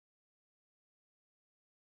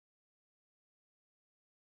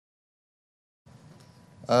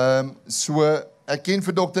So ek ken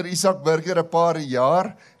vir Dr. Isak Burger 'n paar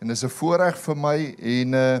jaar en dis 'n voorreg vir my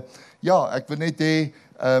en ja, ek wil net hê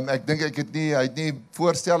ek dink hy het nie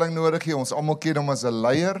voorstelling nodig nie. Ons almal ken hom as 'n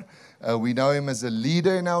leier. We know him as a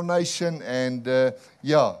leader in our nation and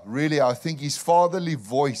yeah, really I think his fatherly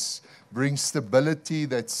voice brings stability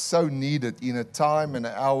that's so needed in a time and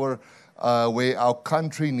an hour where our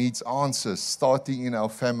country needs answers, starting in our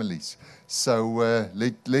families. So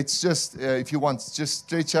let's just, if you want, just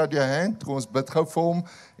stretch out your hand. Kom ons bid gou vir hom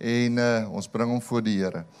en ons bring hom voor die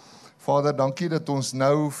Here. Vader, dankie dat ons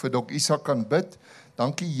nou vir Dr. Isak kan bid.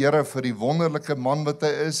 Dankie Here vir die wonderlike man wat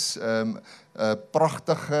hy is, 'n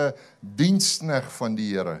pragtige diensknegt van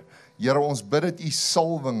die Here. Here, ons bid dat U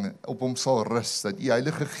salwing op hom sal rus, dat U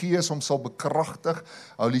Heilige Gees hom sal bekragtig,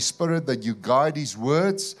 Holy Spirit, that you guide his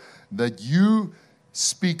words, that you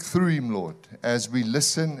speak through him, Lord, as we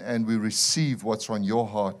listen and we receive what's on your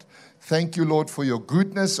heart. Thank you, Lord, for your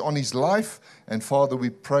goodness on his life, and Father, we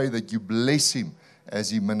pray that you bless him as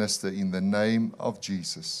he minister in the name of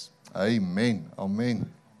Jesus. Amen.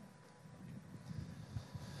 Amen.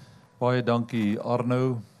 Baie dankie,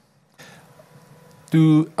 Arno.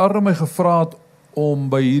 Toe Arno my gevra het om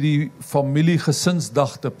by hierdie familie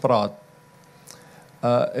gesinsdag te praat,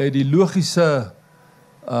 het die logiese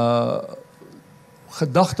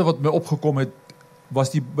gedagte wat my opgekom het, was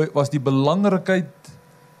die belangrikheid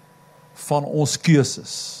van ons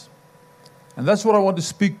keuses. And that's what I want to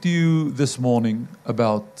speak to you this morning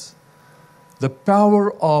about. The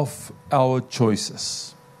power of our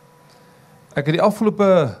choices. Ek het die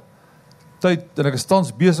afgelope tyd, en ek is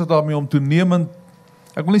tans besig daarmee om toenemend,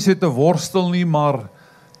 ek wil nie sê te worstel nie, maar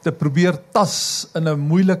te probeer tas in 'n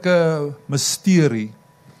moeilike misterie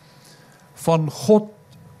van God,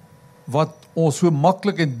 wat ons so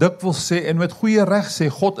maklik en dikwels sê, en met goeie reg sê,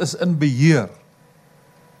 God is in beheer.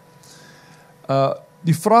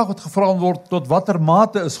 Die vraag wat gevra word, tot watter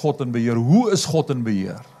mate is God in beheer? Hoe is God in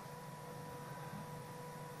beheer?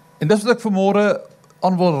 En dis wat ek vanmôre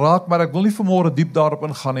aan wil raak, maar ek wil nie vanmôre diep daarop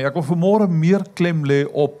ingaan nie. Ek wil vanmôre meer klem lê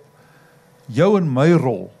op jou en my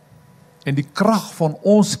rol en die krag van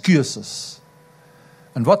ons keuses.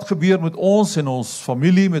 En wat gebeur met ons en ons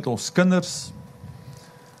familie, met ons kinders?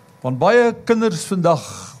 Want baie kinders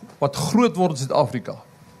vandag wat groot word in Suid-Afrika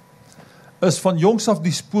is van jongs af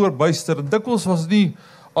die spoor byster, en dikwels was dit nie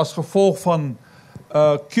as gevolg van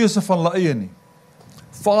keuse van hulle eie nie.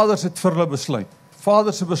 Vaders het vir hulle besluit.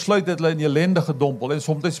 Vaders se besluit het hulle in ellende gedompel, en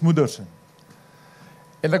soms moeders.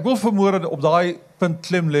 En ek wil vanmôre op daai punt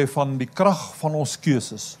klem lê van die krag van ons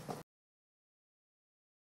keuses.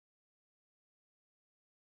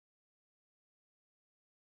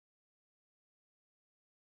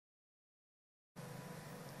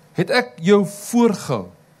 Het ek jou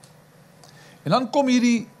voorgehou? En dan kom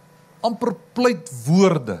hierdie amper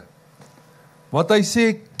pleitwoorde, wat hy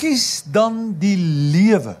sê, kies dan die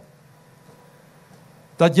lewe,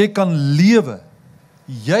 dat jy kan lewe,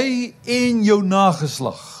 jy en jou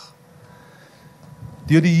nageslag,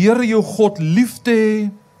 deur die Here jou God lief te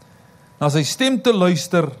hê, na sy stem te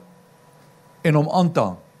luister, en hom aan te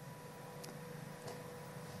hang.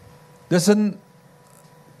 Dis 'n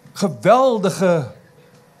geweldige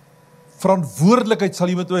verantwoordelikheid, sal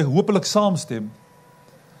jy met my hopelik saamstem.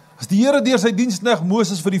 As die Here deur sy diensknegt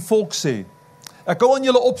Moses vir die volk sê, ek hou aan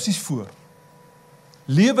julle opsies voor,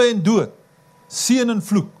 lewe en dood, seën en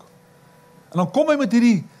vloek. En dan kom hy met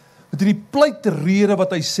hierdie pleitrede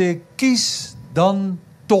wat hy sê, kies dan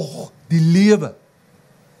tog die lewe.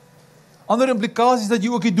 Ander implikasies dat jy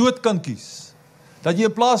ook die dood kan kies, dat jy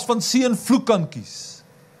in plaas van seën vloek kan kies.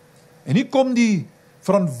 En hier kom die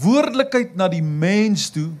verantwoordelikheid na die mens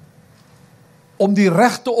toe, om die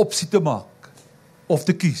regte opsie te maak, of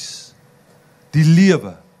te kies, die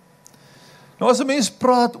lewe. Nou as 'n mens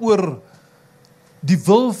praat oor die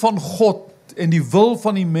wil van God, en die wil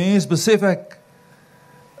van die mens, besef ek,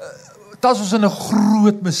 tas ons in 'n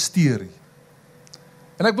groot misterie.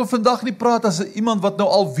 En ek wil vandag nie praat as iemand wat nou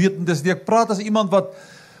al wetend is nie, ek praat as iemand wat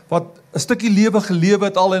 'n stukkie lewe gelewe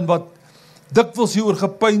het al, en wat dikwels hieroor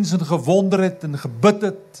gepyns en gewonder het, en gebid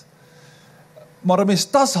het, maar 'n mens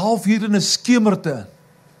tas half hier in 'n skemerte in.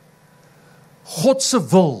 God se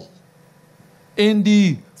wil, en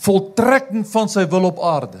die voltrekking van sy wil op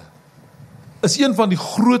aarde, is een van die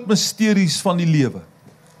groot misteries van die lewe.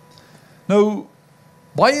 Nou,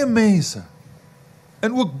 baie mense,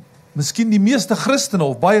 en ook miskien die meeste Christene,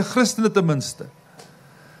 of baie Christene ten minste,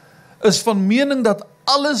 is van mening dat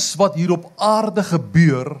alles wat hier op aarde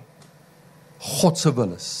gebeur, God se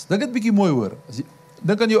wil is. Dink dit bietjie mooi hoor,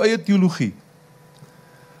 dink aan jou eie teologie.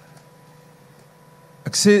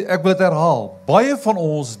 ek wil dit herhaal, baie van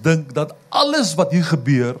ons dink dat alles wat hier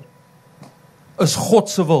gebeur, is God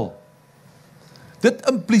se wil. Dit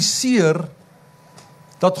impliseer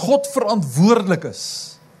dat God verantwoordelik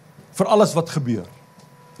is vir alles wat gebeur.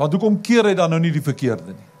 Want hoekom keer hy dan nou nie die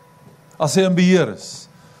verkeerde nie? As hy in beheer is.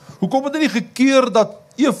 Hoekom het hy nie gekeer dat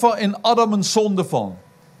Eva en Adam in sonde val?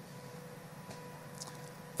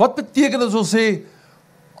 Wat beteken as ons sê,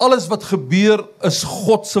 alles wat gebeur is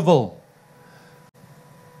God se wil?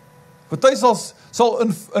 Party sal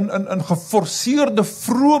in geforseerde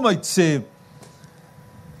vroomheid sê,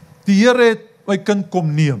 die Here het my kind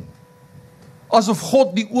kom neem. Asof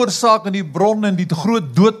God die oorsaak en die bron en die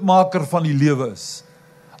groot doodmaker van die lewe is.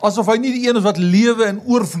 Asof hy nie die een is wat lewe en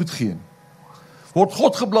oorvloed gee. Word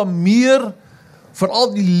God geblameer vir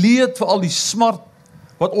al die leed, vir al die smart,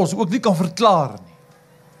 wat ons ook nie kan verklaar nie.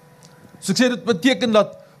 So ek sê, dit beteken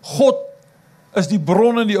dat God is die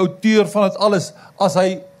bron en die outeur van dit alles, as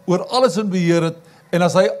hy oor alles in beheer het, en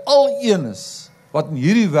as hy al een is, wat in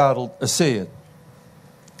hierdie wêreld is sê het.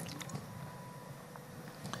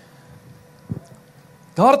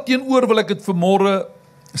 Daarteenoor wil ek dit vanmôre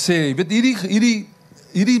sê, weet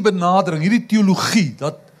hierdie benadering, hierdie teologie,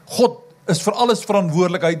 dat God is vir alles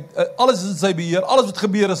verantwoordelik, alles is in sy beheer, alles wat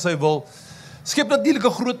gebeur is sy wil, skep natuurlik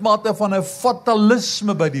 'n groot mate van 'n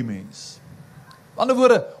fatalisme by die mens. Aan die ander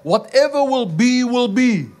woorde, whatever will be, will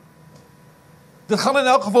be. Dit gaan in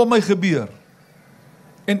elk geval my gebeur.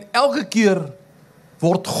 En elke keer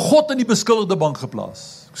word God in die beskuldigde bank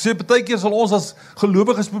geplaas. Ek sê, partykeer sal ons as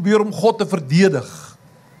gelowiges probeer om God te verdedig.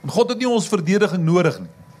 En God het nie ons verdediging nodig nie.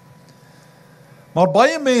 Maar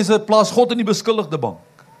baie mense plaas God in die beskuldigde bank.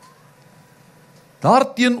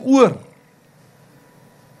 Daarteenoor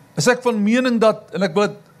is ek van mening dat, en ek wil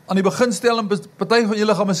dit aan die begin stel, en party van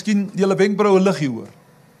julle gaan miskien julle wenkbroue lig hieroor,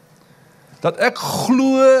 dat ek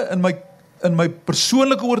glo in my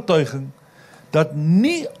persoonlike oortuiging, dat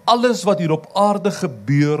nie alles wat hier op aarde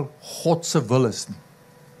gebeur, God se wil is nie.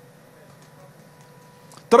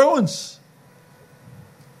 Trouwens,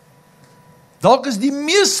 dalk is die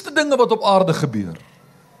meeste dinge wat op aarde gebeur,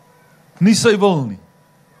 nie sy wil nie.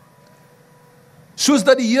 Soos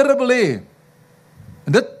dat die Here wil hê.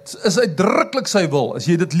 En dit is uitdruklik sy wil. As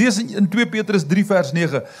jy dit lees in 2 Petrus 3 vers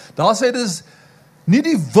 9, daar sê dit is nie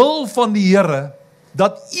die wil van die Here,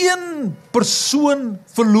 dat een persoon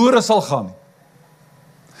verlore sal gaan nie.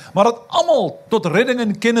 Maar dat almal tot redding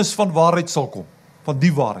en kennis van waarheid sal kom, van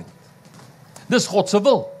die waarheid. Dis God se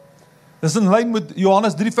wil. Dis in lyn met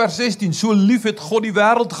Johannes 3 vers 16, so lief het God die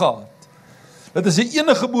wêreld gehad, dat hy sy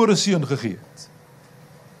eniggebore seun gegee het.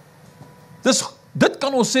 Dit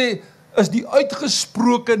kan ons sê, is die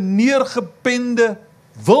uitgesproke, neergepende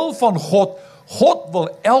wil van God. God wil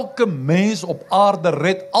elke mens op aarde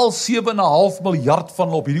red, al 7,5 miljard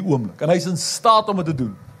van op hierdie oomblik, en hy is in staat om dit te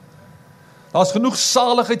doen. Daar is genoeg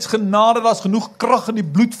saligheidsgenade, daar is genoeg krag in die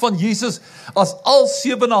bloed van Jesus, as al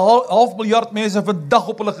 7,5 miljard mense vandag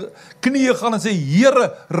op hulle knieë gaan en sê,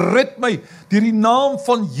 Here, red my, deur die naam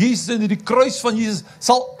van Jesus en deur die kruis van Jesus,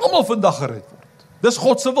 sal almal vandag gered word. Dis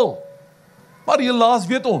God se wil. Maar helaas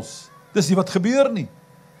weet ons, dis nie wat gebeur nie.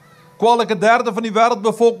 Kwaliek 1/3 van die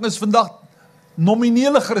wêreldbevolking is vandag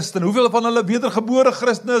nominele Christen. Hoeveel van hulle wedergebore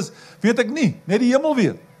Christen is, weet ek nie, net die hemel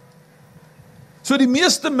weet. So die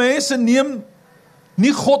meeste mense neem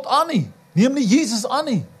nie God aan nie, neem nie Jesus aan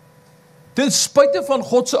nie, ten spyte van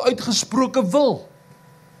God se uitgesproke wil.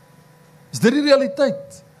 Is dit die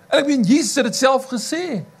realiteit? En ek weet, Jesus het dit self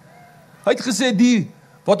gesê. Hy het gesê, die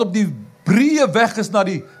wat op die breë weg is na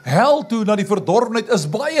die hel toe, na die verdorwenheid, is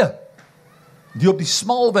baie. Die op die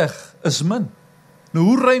smal weg is min. Nou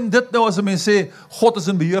hoe ruim dit nou as 'n mens sê, God is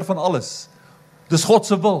in beheer van alles? Dis God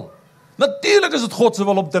se wil. Natuurlik is dit God se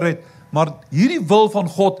wil om te red, maar hierdie wil van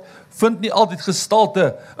God vind nie altyd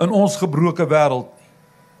gestalte in ons gebroke wêreld nie.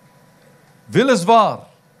 Weliswaar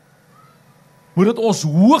moet dit ons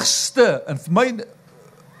hoogste, en vir my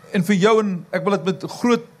en vir jou, en ek wil dit met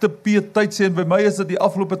groot pieteit sê, en by my is dit die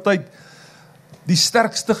afgelope tyd die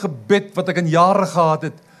sterkste gebed wat ek in jare gehad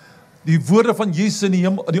het, die woorde van Jesus in die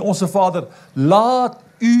hemel, die Onse Vader, laat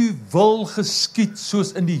u wil geskied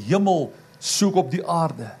soos in die hemel, so op die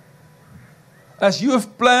aarde. As you have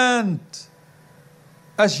planned,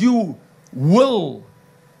 as you will,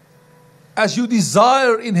 as you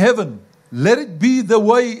desire in heaven, let it be the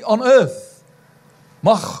way on earth.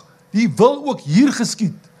 Mag die wil ook hier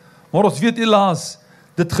geskied, maar ons weet helaas,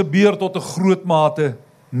 dit gebeur tot 'n groot mate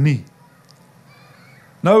nie.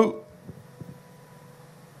 Nou,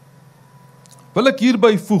 wil ek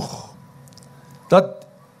hierby voeg, dat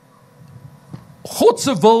God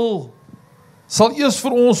se wil sal eers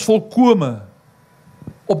vir ons volkome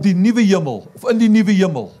op die nuwe hemel, of in die nuwe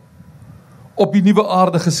hemel, op die nuwe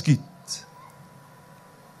aarde geskied.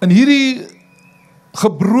 In hierdie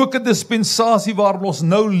gebroke dispensasie waarin ons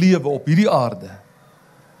nou lewe op hierdie aarde,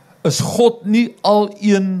 is God nie al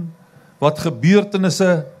een wat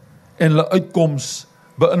gebeurtenisse en hulle uitkoms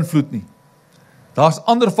beïnvloed nie. Daar's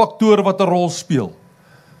ander faktore wat 'n rol speel.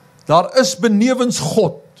 Daar is benewens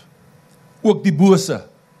God ook die bose,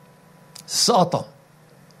 Satan.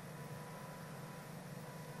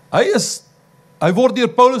 Hy word deur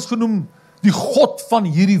Paulus genoem die God van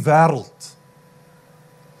hierdie wêreld.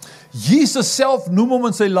 Jesus self noem hom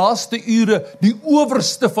in sy laaste ure die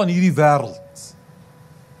owerste van hierdie wêreld.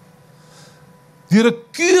 Deur 'n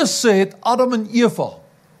keuse het Adam en Eva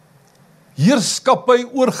heerskappy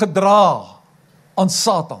oorgedra aan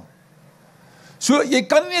Satan. So jy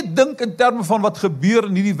kan nie net dink in terme van wat gebeur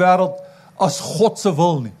in hierdie wêreld as God se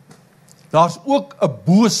wil nie. Daar's ook 'n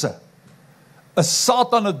bose, 'n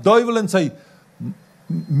Satan, 'n duiwel en sy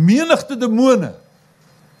menigte demone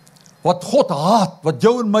wat God haat, wat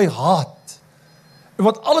jou en my haat, en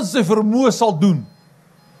wat alles sy vermoë sal doen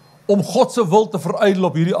om God se wil te verydel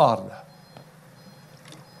op hierdie aarde.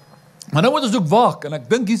 Maar nou moet ons ook waak, en ek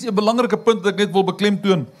dink hier is 'n belangrike punt wat ek net wil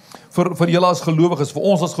beklemtoon vir julle as gelowiges, vir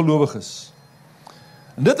ons as gelowiges.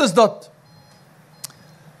 En dit is dat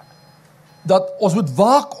ons moet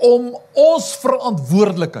waak om ons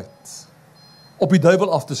verantwoordelikheid op die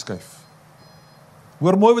duiwel af te skuif.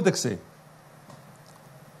 Hoor mooi wat ek sê.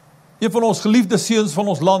 Een van ons geliefde seuns van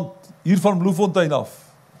ons land, hier van Bloemfontein af,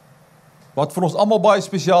 wat vir ons almal baie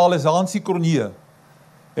spesiaal is, Hansie Cornee,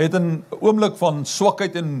 het in 'n oomblik van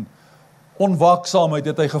swakheid en onwaaksaamheid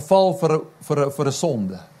het hy geval vir 'n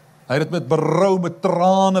sonde. Hy het dit met berou, met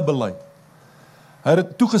trane bely. Hy het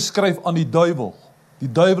dit toegeskryf aan die duiwel.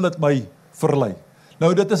 Die duiwel het my verlei.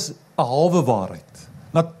 Nou dit is 'n halwe waarheid.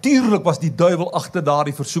 Natuurlik was die duiwel agter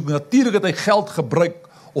daardie versoeking. Natuurlik het hy geld gebruik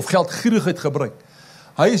of geldgierigheid gebruik.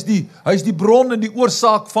 Hy is die bron en die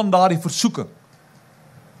oorsaak van daardie versoeking.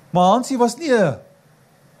 Maar Hansie was nie 'n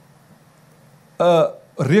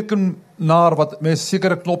rekenaar wat met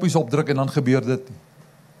sekere knoppies opdruk en dan gebeur dit nie.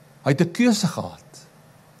 Hy het 'n keuse gehad.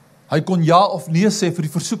 Hy kon ja of nee sê vir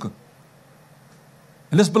die versoeking.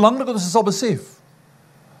 En dit is belangrik dat ons dit sal besef.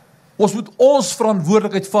 Ons moet ons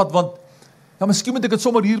verantwoordelikheid vat, want ja, miskien moet ek dit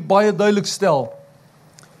sommer hier baie duidelik stel.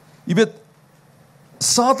 Jy weet,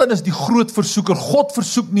 Satan is die groot versoeker. God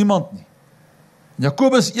versoek niemand nie.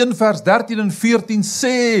 Jakobus 1 vers 13 en 14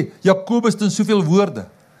 sê Jakobus in soveel woorde.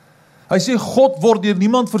 Hy sê God word deur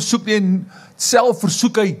niemand versoek nie en self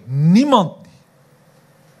versoek hy niemand nie.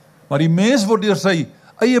 Maar die mens word deur sy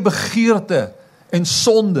eie begeerte en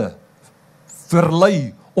sonde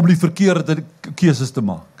verlei om die verkeerde keuses te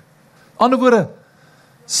maak. Ander woorde,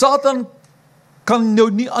 Satan kan jou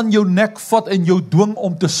nie aan jou nek vat en jou dwing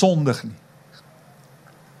om te sondig nie.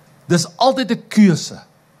 Dis altyd 'n keuse.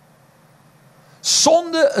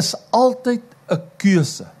 Sonde is altyd 'n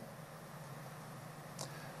keuse.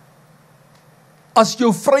 As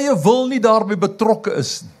jou vrye wil nie daarby betrokke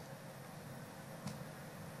is nie,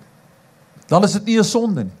 dan is dit nie 'n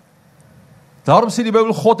sonde nie. Daarom sê die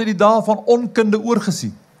Bybel, God het die dae van onkunde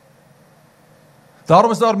oorgesien.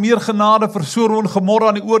 Daarom is daar meer genade vir Sodom en Gomorra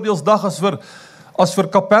aan die oordeelsdag as vir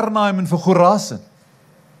Kapernaum en vir Chorazin.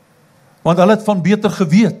 Want hulle het van beter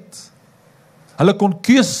geweet. Hulle kon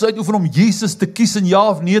keuses uitoefen om Jesus te kies en ja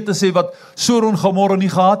of nee te sê wat Sodom en Gomorra nie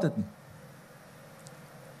gehad het nie.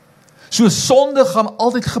 So sonde gaan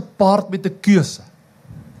altyd gepaard met 'n keuse.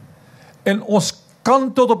 En ons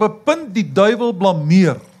kan tot op 'n punt die duiwel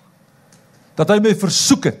blameer dat hy my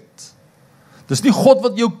versoek het. Dis nie God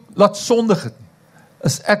wat jou laat sondig het nie.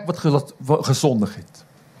 Is ek wat gesondig het.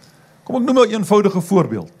 Kom ek noem 'n eenvoudige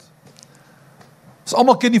voorbeeld. Ons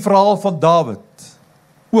almal ken die verhaal van Dawid.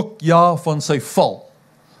 Ook ja van sy val.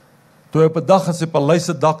 Toe hy op 'n dag in sy paleis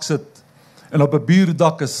se dak sit en op 'n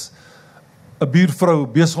buurdak is 'n buurvrou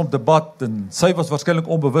besig om te bad en sy was waarskynlik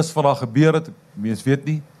onbewus van haar gebeur het, mens weet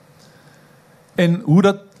nie. En hoe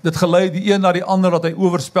dit gelei die een na die ander dat hy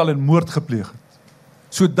oorspel en moord gepleeg het.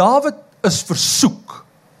 So Dawid is versoek.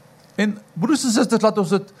 En broers en susters, laat ons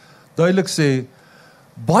dit duidelik sê,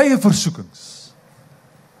 baie versoekings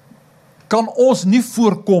kan ons nie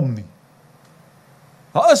voorkom nie.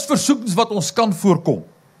 Daar is versoekings wat ons kan voorkom.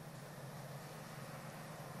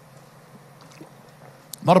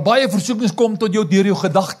 Maar baie versoekings kom tot jou deur jou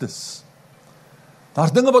gedagtes.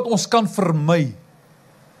 Daar's dinge wat ons kan vermy.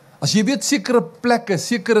 As jy weet sekere plekke,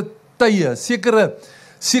 sekere tye, sekere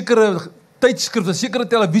tydskrifte, sekere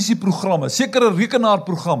televisieprogramme, sekere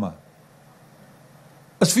rekenaarprogramme,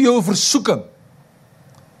 is vir jou 'n versoeking.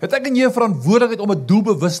 Het ek en jy 'n verantwoordelikheid om 'n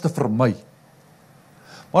doelbewus te vermy.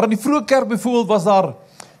 Maar in die vroeë kerk byvoorbeeld was daar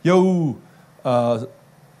jou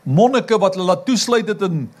monnike wat hulle laat toesluit het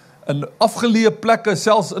in afgeleë plekke,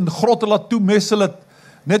 selfs in grotte laat toemes hulle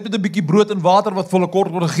net met 'n bietjie brood en water wat vir hulle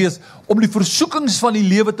kort word gegee, om die versoekings van die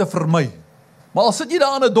lewe te vermy. Maar al sit jy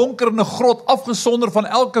daar in 'n donker in 'n grot, afgesonder van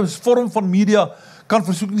elke vorm van media, kan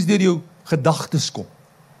versoekings deur jou gedagtes kom.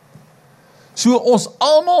 So ons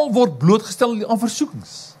almal word blootgestel aan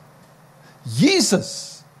versoekings.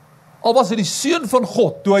 Jesus, al was hy die seun van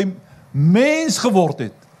God, toe hy mens geword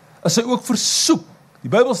het, is hy ook versoek. Die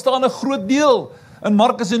Bybel staan 'n groot deel in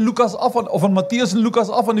Markus en Lukas af, of in Matteus en Lukas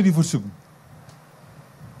af aan hierdie versoeking.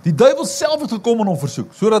 Die duiwel self het gekom en hom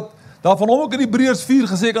versoek, sodat daar van hom ook in Hebreërs 4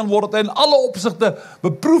 gesê kan word, dat hy in alle opsigte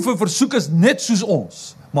beproef en versoek is, net soos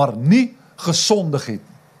ons, maar nie gesondig het.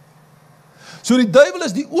 So die duiwel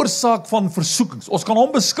is die oorsaak van versoekings. Ons kan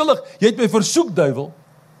hom beskuldig, jy het my versoek, duiwel.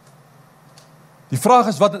 Die vraag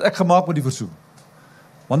is, wat het ek gemaak met die versoeking?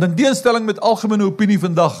 Want in teenstelling met algemene opinie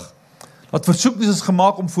vandag, dat versoekings is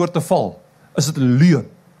gemaak om voor te val, is dit 'n leuen.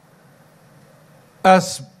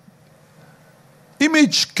 As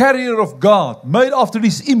image carrier of God, made after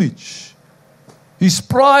his image, his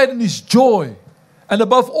pride and his joy, and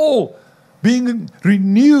above all, being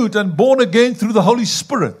renewed and born again through the Holy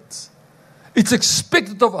Spirit, it's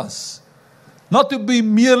expected of us not to be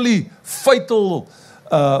merely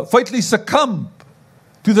fatally succumb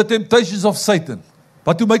to the temptations of Satan,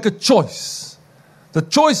 but to make a choice. The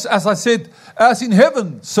choice, as I said, as in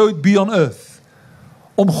heaven, so it be on earth.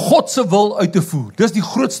 Om God se wil uit te voer. Dis die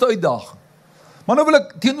grootste uitdaging. Maar nou wil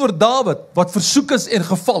ek teenoor Dawid, wat versoek is en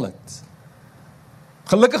geval het.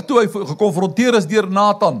 Gelukkig toe hy gekonfronteer is deur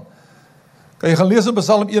Nathan. Kan jy gaan lees in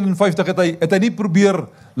Psalm 51, het hy nie probeer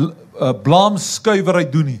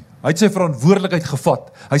blaamskuiwerheid doen nie. Hy het sy verantwoordelikheid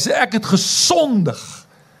gevat. Hy sê, ek het gesondig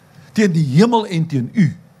teen die hemel en teen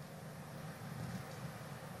u.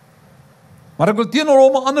 Maar ek wil teenoor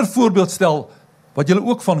hom 'n ander voorbeeld stel, wat julle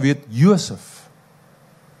ook van weet, Josef.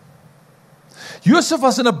 Josef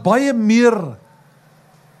was in 'n baie meer,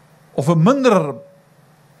 of 'n minder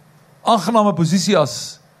aangename posisie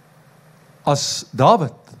as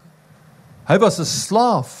Dawid. Hy was 'n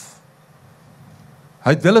slaaf.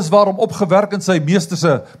 Hy het weliswaar hom opgewerk in sy meester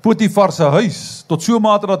se Potifar se huis, tot so 'n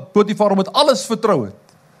mate dat Potifar hom met alles vertrou het.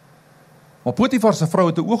 Maar Potifar se vrou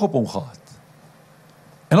het 'n oog op hom gehad.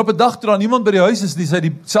 En op 'n dag toe daar niemand by die huis is,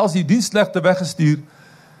 selfs die diensknegte weggestuur,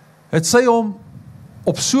 het sy hom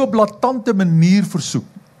op so 'n blaatante manier versoek.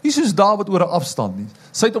 Nie soos Dawid oor 'n afstand nie.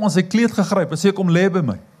 Sy het hom aan sy kleed gegryp en sê, kom lê by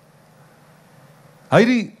my.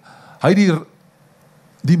 Hy het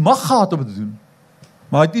die mag gehad om dit te doen,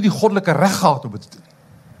 maar hy het nie die goddelike reg gehad om dit te doen.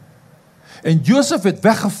 En Josef het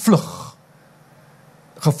weggevlug,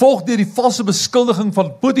 gevolg deur die valse beskuldiging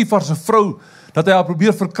van Potifar se vrou, dat hy haar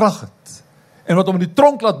probeer verkrag het, en wat hom in die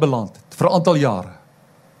tronk laat beland het, vir 'n aantal jare.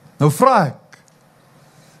 Nou vra ek,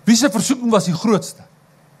 wie se versoeking was die grootste?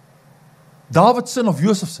 Dawid se of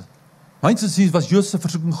Josef se? Myns insiens was Josef se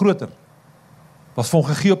versoeking groter. Was vir hom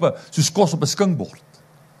gegee soos kos op 'n skinkbord.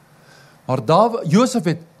 Maar Josef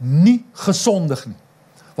het nie gesondig nie.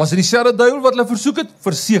 Was dit dieselfde duiwel wat hulle versoek het?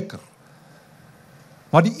 Verseker.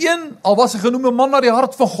 Maar die een, al was hy genoem 'n man na die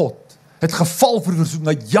hart van God, het geval vir die versoeking,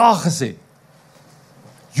 hy het ja gesê.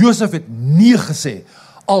 Josef het nee gesê,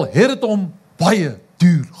 al het dit hom baie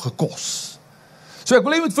duur gekos. So ek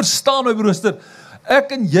wil jy moet verstaan, my broer,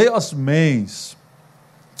 ek en jy as mens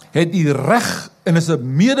het die reg en is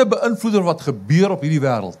 'n mede-beïnvloeder wat gebeur op hierdie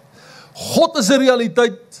wêreld. God is 'n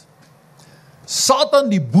realiteit, Satan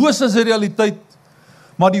die bose is 'n realiteit,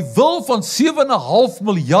 maar die wil van 7,5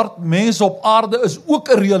 miljard mense op aarde is ook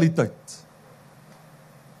 'n realiteit.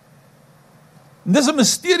 En dis 'n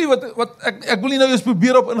misterie wat ek wil nie nou eens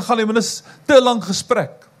probeer op ingaan nie, want dit is te lang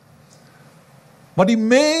gesprek. Maar die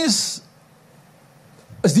mens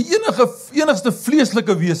is die enigste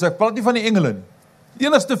vleeslike wese, ek praat nie van die engele nie, die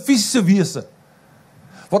enigste fisiese wese,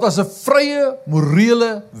 wat as 'n vrye,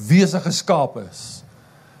 morele wese geskape is,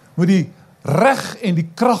 met die reg en die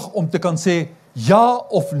krag om te kan sê ja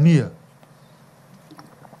of nee.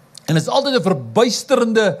 En dit is altyd 'n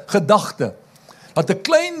verbuisterende gedagte, dat 'n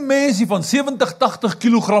klein mensie van 70-80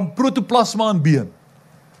 kilogram protoplasma in been,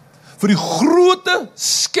 vir die groote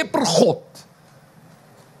skepper God,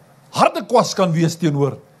 harde kwas kan wees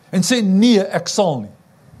teenoor, en sê nee, ek sal nie.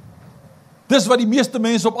 Dis wat die meeste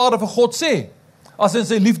mense op aarde vir God sê, as hy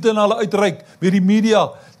sy liefde na hulle uitreik, deur die media,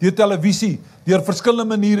 deur televisie, deur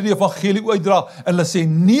verskillende maniere die evangelie uitdra, en hulle sê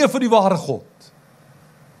nee vir die ware God.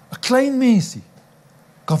 'n Klein mensie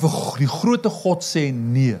kan vir die grote God sê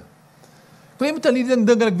nee. Ek wil jy moet aan hierdie ding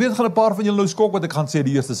dink, en ek weet gaan 'n paar van julle nou skok wat ek gaan sê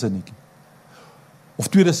die eerste sinnetjie. Of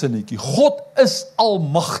tweede sinnetjie, God is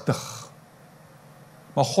almagtig,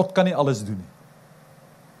 maar God kan nie alles doen nie.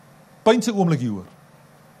 Pyn sy oomblik hieroor.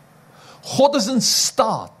 God is in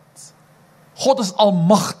staat, God is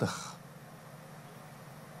almagtig,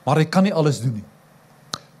 maar hy kan nie alles doen nie.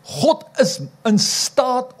 God is in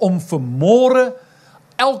staat om vir môre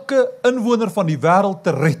elke inwoner van die wêreld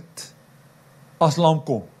te red, as hulle hom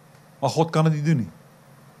kom, maar God kan dit nie doen nie.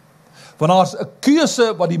 Want daar is 'n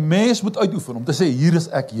keuse wat die mens moet uitoefen, om te sê, hier is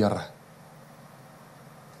ek Here.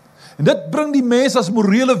 En dit bring die mens as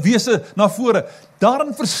morele wese na vore.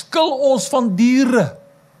 Daarin verskil ons van diere.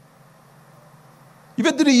 Jy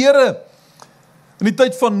weet hoe die Here, in die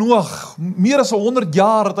tyd van Noag, meer as 100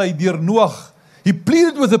 jaar het hy deur Noag, he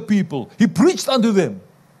pleaded with the people, he preached unto them.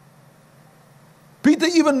 Peter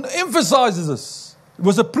even emphasizes this. He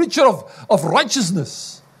was a preacher of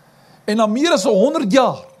righteousness. En na meer as 100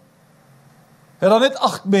 jaar, het daar net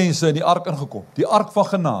 8 mense in die ark ingekom, die ark van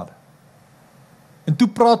genade. En toe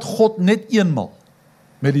praat God net eenmal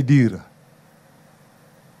met die diere.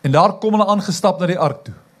 En daar kom hulle aangestap na die ark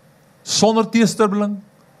toe, sonder teestribbeling,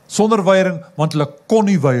 sonder weiering, want hulle kon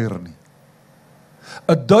nie weier nie.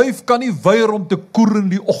 'n duif kan nie weier om te koer in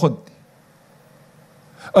die oggend nie.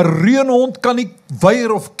 'n reënhond kan nie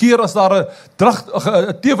weier of keer as daar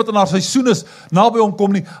 'n teef wat in haar seisoen is, naby hom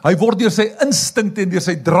kom nie. Hy word deur sy instinkte en deur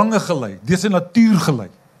sy drange gelei, deur sy natuur gelei.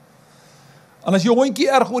 En as jou hondjie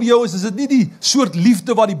erg oor jou is dit nie die soort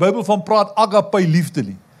liefde wat die Bybel van praat, agape liefde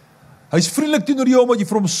nie. Hy's vriendelik teenoor jou omdat jy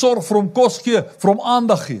vir hom sorg, vir hom kos gee, vir hom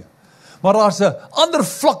aandag gee. Maar daar's 'n ander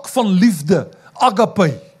vlak van liefde,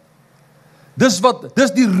 agape. Dis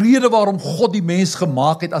die rede waarom God die mens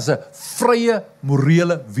gemaak het as 'n vrye,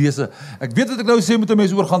 morele wese. Ek weet wat ek nou sê met 'n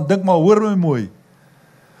mens oor gaan dink, maar hoor my mooi.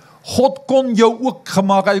 God kon jou ook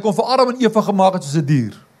gemaak het, hy kon vir Adam en Eva gemaak het soos 'n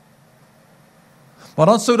dier. Maar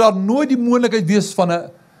dan sou daar nooit die moontlikheid wees van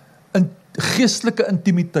 'n geestelike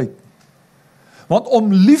intimiteit. Want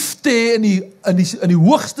om lief te hê in die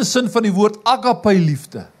hoogste sin van die woord, agape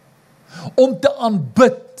liefde, om te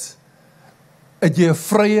aanbid, het jy 'n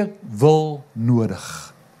vrye wil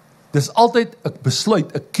nodig. Dis altyd 'n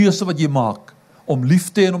besluit, 'n keuse wat jy maak, om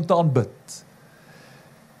lief te hê en om te aanbid.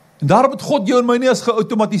 En daarom het God jou en my nie as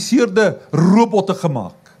geautomatiseerde robotte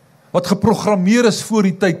gemaak, wat geprogrammeer is voor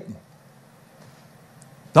die tyd nie.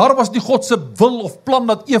 Daar was nie God se wil of plan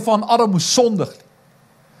dat Eva en Adam moes sondig nie.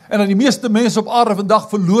 En dat die meeste mense op aarde vandag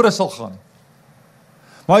verlore sal gaan.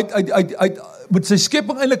 Maar hy met sy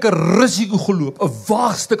skepping eintlik 'n risiko geloop, 'n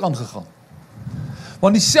waagstuk aangegaan.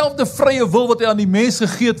 Want dieselfde vrye wil wat hy aan die mens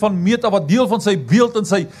gegee het van meet af, wat deel van sy beeld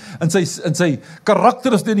en sy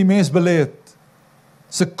karakter is, die die mens belê het.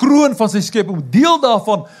 Sy kroon van sy skepping, deel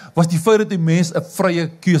daarvan was die feit dat die mens 'n vrye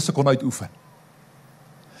keuse kon uitoefen.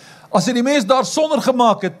 As hy die mens daar sonder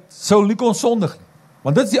gemaak het, sou hy nie kon sondig nie.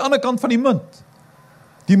 Want dit is die ander kant van die munt.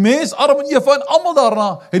 Die mens, Adam en Eva en almal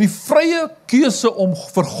daarna, het die vrye keuse om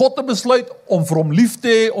vir God te besluit, om vir hom lief te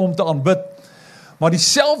hê, om te aanbid. Maar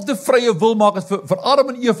dieselfde vrye wil maak het vir Adam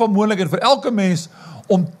en Eva moontlik en vir elke mens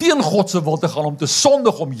om teen God se wil te gaan, om te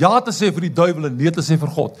sondig, om ja te sê vir die duiwel en nee te sê vir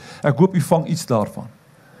God. Ek hoop jy vang iets daarvan.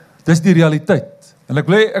 Dis die realiteit. En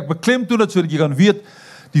ek beklemtoon dit sodat jy kan weet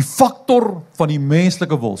die faktor van die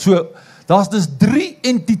menslike wil. So, daar's dus 3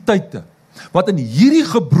 entiteite wat in hierdie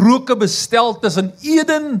gebroke bestel tussen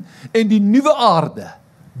Eden en die nuwe aarde.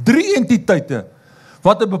 3 entiteite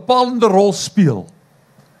wat 'n bepalende rol speel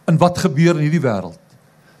in wat gebeur in hierdie wêreld.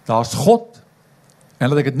 Daar's God, en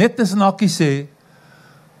laat ek dit net tussen hakies sê,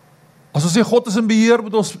 as ons sê God is in beheer,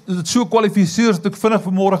 moet ons dit so kwalifiseer, wat ek vinnig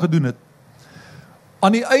vanmôre gedoen het.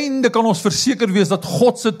 Aan die einde kan ons verseker wees dat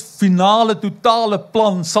God se finale, totale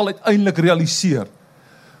plan sal uiteindelik realiseer.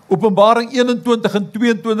 Openbaring 21 en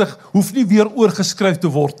 22 hoef nie weer oorgeskryf te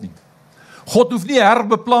word nie. God hoef nie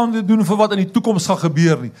herbeplan te doen vir wat in die toekoms gaan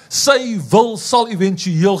gebeur nie. Sy wil sal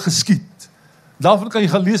eventueel geskied. Daarvan kan jy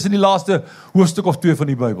gaan lees in die laaste hoofstuk of 2 van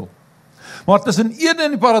die Bybel. Maar tussen Eden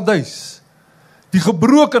en die paradys, die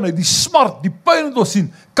gebrokenheid, die smart, die pyn wat ons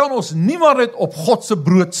sien, kan ons nie maar net op God se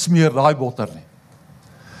brood smeer, daai botter nie.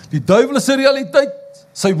 Die duiwel is 'n realiteit,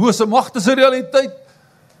 sy bose magte is 'n realiteit,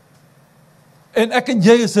 en ek en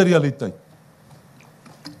jy is 'n realiteit.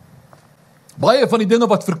 Baie van die dinge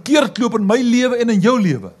wat verkeerd loop in my lewe en in jou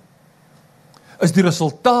lewe, is die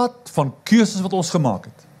resultaat van keuses wat ons gemaak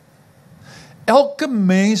het. Elke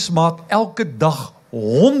mens maak elke dag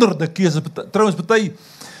honderde keuses, trouwens party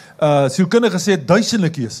sielkundige sê duisende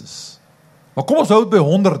keuses. Maar kom ons hou dit by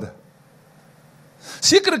honderde.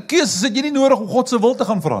 Sekere keuses het jy nie nodig om God se wil te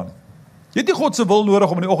gaan vra nie. Jy het nie God se wil nodig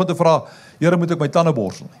om in die oggend te vra, Here, moet ek my tande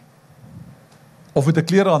borsel nie? Of moet ek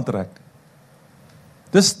klere aantrek?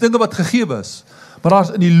 Dis dinge wat gegee is. Maar daar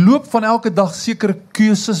is in die loop van elke dag sekere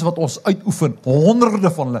keuses wat ons uitoefen,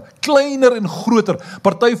 honderde van hulle, kleiner en groter.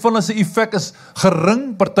 Party van hulle se effek is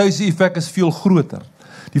gering, party se effek is veel groter.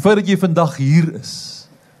 Die feit dat jy vandag hier is,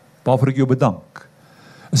 waarvoor ek jou bedank,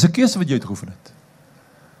 is 'n keuse wat jy uitgeoefen het.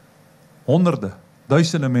 Honderde,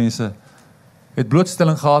 duisende mense het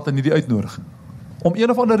blootstelling gehad in hierdie uitnodiging. Om een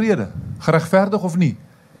of ander rede, geregverdig of nie,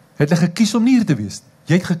 het hulle gekies om nie hier te wees.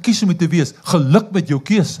 Jy het gekies om hier te wees. Geluk met jou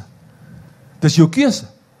keuse. Dis jou keuse.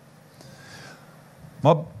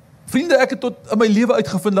 Maar vriende, ek het tot in my lewe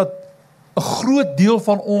uitgevind dat 'n groot deel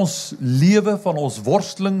van ons lewe, van ons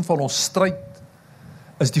worsteling, van ons stryd,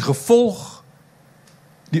 is die gevolg,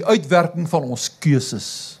 die uitwerking van ons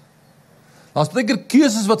keuses. Daar's baie keer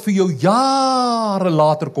keuses wat vir jou jare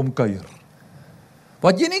later kom kuier.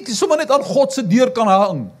 Wat jy nie sommer net aan God se deur kan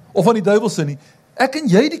hang, of aan die duiwel se nie. Ek en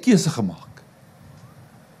jy die keuse gemaak.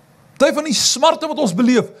 Party van die smarte wat ons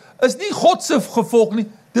beleef, is nie God se gevolg nie,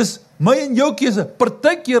 dis my en jou keuse,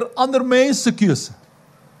 partykeer ander mense se keuse.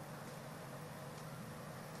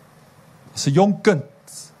 As 'n jong kind,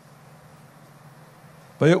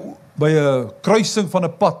 by 'n kruising van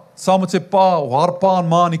 'n pad, saam met sy pa, of haar pa en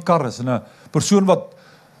ma in die kar is, en 'n persoon wat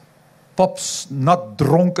paps nat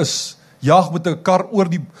dronk is, jaag met 'n kar oor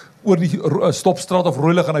die stopstraat of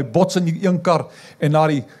rooi lig, en hy bots in die een kar, en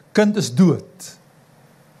die kind is dood.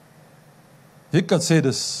 Jy kan sê,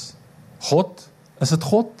 dis God. Is dit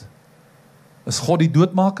God? Is God die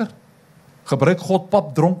doodmaker? Gebruik God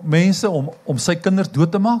pap dronk mense om sy kinders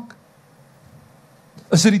dood te maak?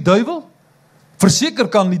 Is dit die duiwel? Verseker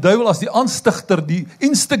kan die duiwel as die aanstigter, die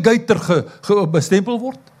instigator bestempel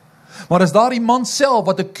word. Maar is daar die man self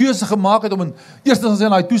wat 'n keuse gemaak het om in eerstens in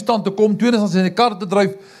daai toestand te kom, tweedens in die kar te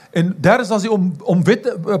dryf, en derdens as hy om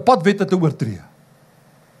padwette te oortree.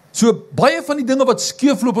 So baie van die dinge wat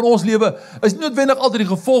skeefloop in ons lewe is nie noodwendig altyd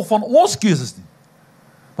die gevolg van ons keuses nie.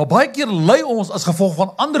 Maar baie keer ly ons as gevolg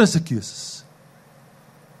van ander se keuses.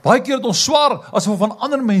 Baie keer het ons swaar as gevolg van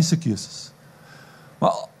ander mense keuses.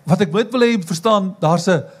 Maar wat ek net wil hê verstaan, daar's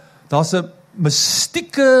 'n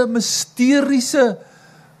mystieke, mysteriese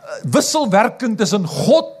wisselwerking tussen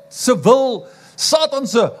God se wil, Satan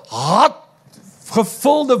se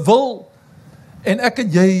haatgevulde wil, en ek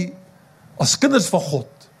en jy as kinders van God,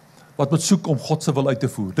 wat moet soek om God se wil uit te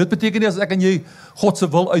voer. Dit beteken nie as ek en jy God se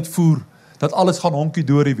wil uitvoer, dat alles gaan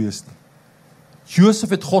honkie-dorie wees nie. Josef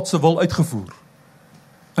het God se wil uitgevoer,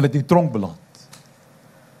 en het in die tronk beland.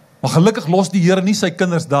 Maar gelukkig los die Here nie sy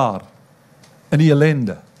kinders daar, in die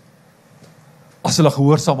ellende, as hulle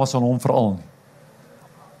gehoorsaam was aan hom veral nie.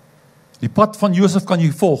 Die pad van Josef kan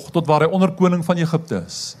jy volg, tot waar hy onderkoning van Egipte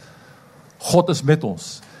is. God is met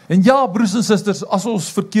ons. En ja, broers en susters, as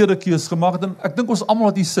ons verkeerde keus gemaak het, en ek dink ons almal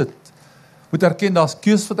wat hier sit, moet erken, daar's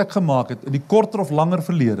keus wat ek gemaak het, in die korter of langer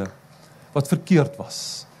verlede, wat verkeerd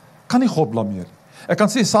was. Kan nie God blameer. Ek kan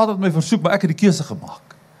sê, Satan het my versoek, maar ek het die keuse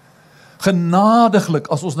gemaak. Genadiglik,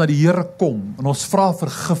 as ons na die Here kom, en ons vra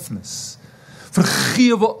vergifnis,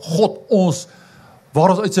 vergewe God ons, waar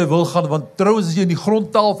ons uit sy wil gaan, want trouwens as jy in die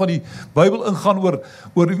grondtaal van die Bybel ingaan oor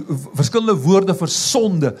verskillende woorde vir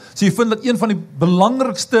sonde, so jy vind dat een van die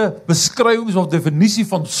belangrikste beskrywings of definisie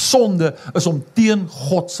van sonde, is om teen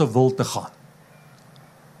God se wil te gaan.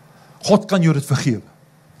 God kan jou dit vergewe,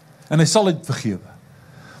 en hy sal dit vergewe.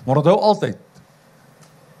 Maar onthou altyd,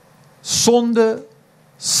 sonde,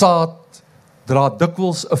 saad, dra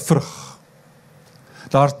dikwels 'n vrug.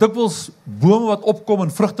 Daar's dikwels bome wat opkom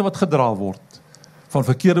en vrugte wat gedra word, van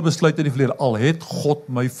verkeerde besluite in die verlede, al het God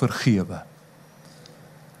my vergewe.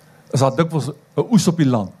 Is daar dikwels 'n oes op die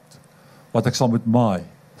land, wat ek sal moet maai,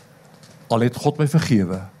 al het God my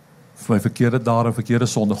vergewe, vir my verkeerde dade en verkeerde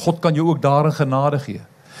sonde. God kan jou ook daarin genade gee.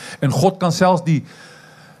 En God kan selfs die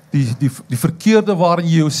verkeerde waarin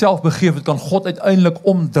jy jouself begeef het, kan God uiteindelik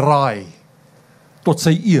omdraai, tot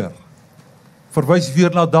sy eer. Verwys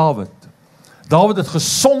weer na Dawid. Dawid het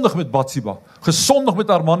gesondig met Batsheba, gesondig met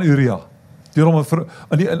haar man Uria, deur hom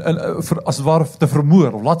as het ware te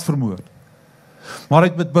vermoor, of laat vermoor. Maar hy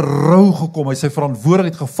het met berou gekom, hy het sy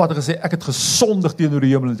verantwoordelikheid gevat en gesê, ek het gesondig teenoor die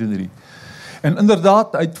hemel en teenoor die. En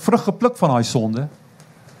inderdaad, hy het vrug gepluk van daai sonde.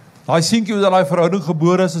 Daai seentjie wat in daai verhouding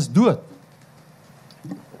gebore is dood.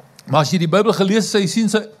 Maar as jy die Bybel gelees het, sien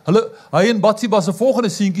hy en Batsheba se volgende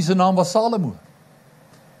seentjie se naam was Salomo.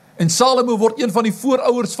 En Salomo word een van die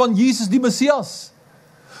voorouers van Jesus die Messias.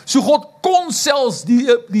 So God kon selfs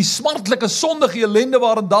die smartlike sondige ellende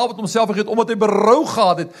waarin Dawid homself vergeet, omdat hy berou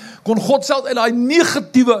gehad het, kon God selfs uit daai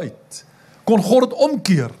negatiewe uit, kon God dit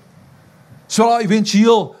omkeer, so daar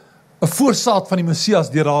eventueel 'n voorsaat van die Messias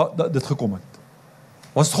deur dit gekom het.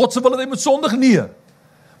 Was God se wil dat hy moet sondig? Nee.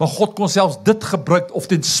 Maar God kon selfs dit gebruik, of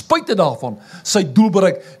ten spyte daarvan, sy doel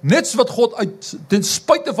bereik. Net so wat God ten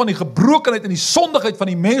spyte van die gebrokenheid en die sondigheid van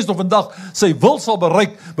die mensdom vandag, sy wil sal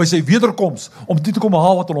bereik by sy wederkoms, om dit te kom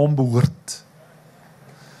haal wat aan hom behoort.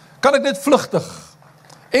 Kan ek net vlugtig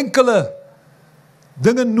enkele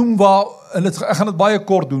dinge noem waar, en ek gaan dit baie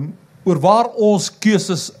kort doen, oor waar ons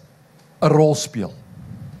keuses 'n rol speel.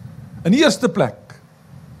 In die eerste plek,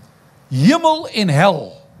 hemel en hel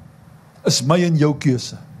is my en jou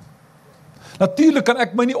keuse. Natuurlik kan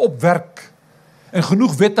ek my nie opwerk en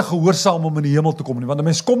genoeg wette gehoorsaam om in die hemel te kom nie, want 'n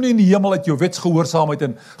mens kom nie in die hemel uit jou wetsgehoorsaamheid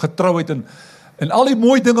en getrouheid en al die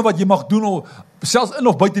mooi dinge wat jy mag doen, selfs in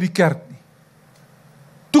of buite die kerk nie.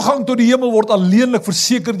 Toegang tot die hemel word alleenlik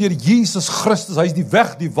verseker deur Jesus Christus. Hy is die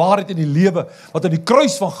weg, die waarheid en die lewe, wat aan die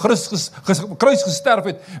kruis van Christus kruis gesterf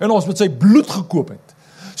het en ons met sy bloed gekoop het.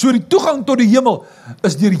 So die toegang tot die hemel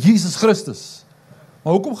is deur Jesus Christus.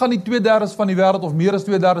 Maar hoekom gaan die 2/3 van die wêreld of meer as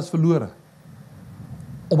 2/3 verlore?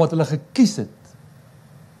 Omdat hulle gekies het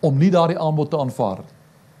om nie daardie aanbod te aanvaar.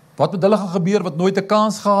 Wat met hulle gaan gebeur wat nooit 'n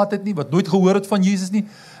kans gehad het nie, wat nooit gehoor het van Jesus nie?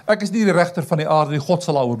 Ek is nie die regter van die aarde nie, God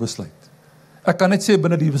sal daaroor besluit. Ek kan net sê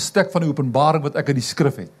binne die bestek van die openbaring wat ek uit die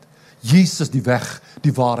skrif het. Jesus die weg,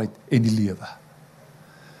 die waarheid en die lewe.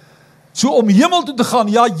 So om hemel toe te gaan,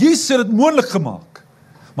 ja, Jesus het dit moontlik gemaak.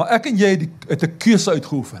 Maar ek en jy het 'n keuse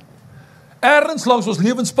uitgeoefen. Ergens langs ons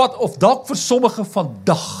lewenspad, of dalk vir sommige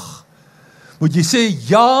vandag, moet jy sê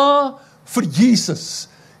ja vir Jesus,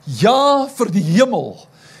 ja vir die hemel,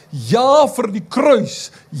 ja vir die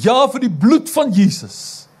kruis, ja vir die bloed van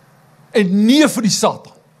Jesus, en nee vir die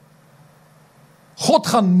Satan. God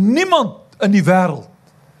gaan niemand in die wêreld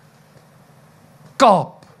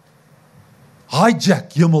kaap,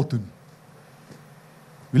 hijack hemel toe.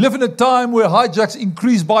 We live in a time where hijacks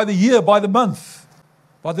increase by the year, by the month.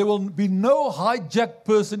 But there will be no hijacked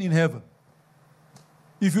person in heaven.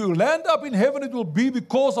 If you land up in heaven, it will be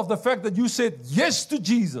because of the fact that you said yes to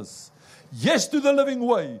Jesus, yes to the living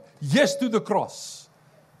way, yes to the cross.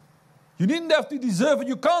 You didn't have to deserve it,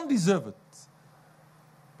 you can't deserve it.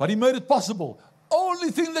 But He made it possible.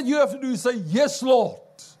 Only thing that you have to do is say, yes Lord.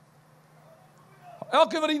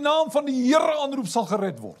 Elke wat die naam van die Here aanroep sal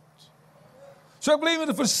gered word. So ek bly met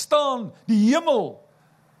te verstaan, die hemel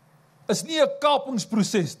is nie 'n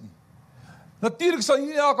kapingsproses nie. Natuurlik sal jy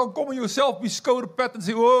nie daar kan kom en jouself op die skouer pat en sê,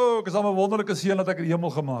 ek is al 'n wonderlike seun dat ek die hemel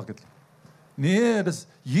gemaak het. Nee, dis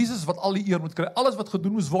Jesus wat al die eer moet kry. Alles wat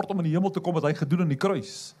gedoen moes word om in die hemel te kom, het hy gedoen in die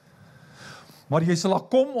kruis. Maar jy sal daar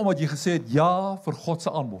kom omdat jy gesê het ja vir God se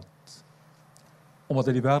aanbod. Omdat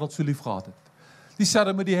hy die wêreld so lief gehad het.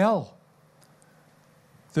 Dieselfde met die hel.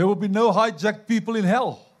 There will be no hijacked people in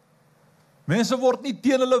hell. Mense word nie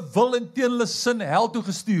teen hulle wil en teen hulle sin hel toe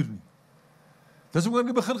gestuur nie. Dis hoe ek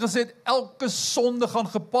in die begin gesê het, elke sonde gaan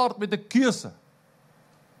gepaard met 'n keuse.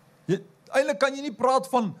 Eintlik kan jy nie praat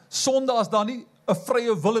van sonde as daar nie 'n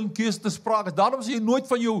vrye wil en keuse te sprake is. Daarom sê jy nooit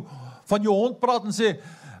van jou hond praat en sê,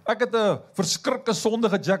 ek het 'n verskrikke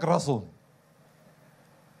sondige Jack Russell.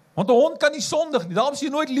 Want 'n hond kan nie sondig nie. Daarom sê jy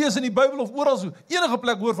nooit lees in die Bybel of oral so enige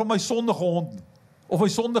plek hoor van my sondige hond nie. Of my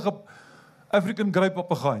sondige African Grey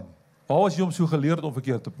papegaai nie. Waar was jy om so geleer het om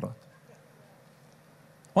verkeerd te praat?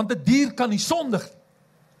 Want 'n dier kan nie sondig nie.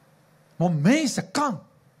 Maar mense kan.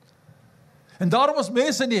 En daarom as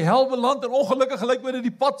mense in die hel beland en ongelukkig gelyk met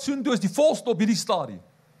die pad soontoe is die volste op hierdie stadium.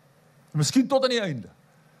 En miskien tot aan die einde.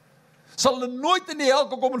 Sal hulle nooit in die hel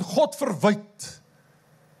kan kom en God verwyd.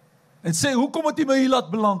 En sê, hoekom het jy my hier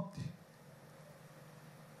laat beland nie?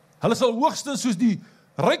 Hulle sal hoogstens soos die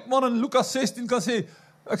ryk man in Lukas 16 kan sê,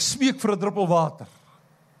 ek smeek vir 'n druppel water.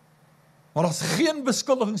 Maar daar's geen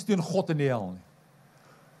beskuldigings teen God in die hel nie.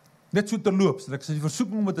 Net so terloops, en ek sê die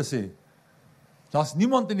versoeking om te sê, daar's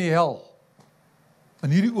niemand in die hel, in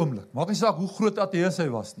hierdie oomblik, maak nie saak hoe groot ateïs hy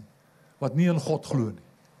was nie, wat nie in God glo nie.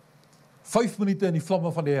 5 minute in die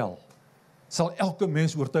vlamme van die hel, sal elke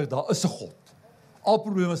mens oortuig, daar is 'n God. Al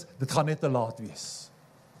probleem is, dit gaan net te laat wees.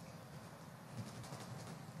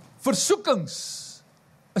 Versoekings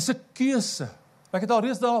is 'n keuse. Ek het al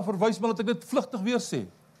reeds daarna verwys, maar laat ek dit vlugtig weer sê.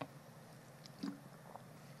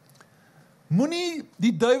 Moenie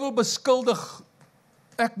die duiwel beskuldig,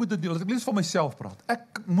 ek moet dit doen, laat ek liefs van myself praat,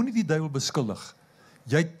 ek moenie die duiwel beskuldig,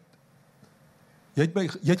 jy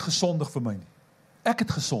het gesondig vir my nie, ek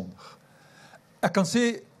het gesondig, ek kan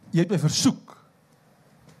sê, jy het my versoek,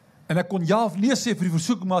 en ek kon ja of nee sê vir die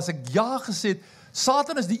versoek, maar as ek ja gesê het,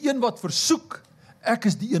 Satan is die een wat versoek, ek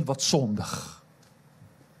is die een wat sondig,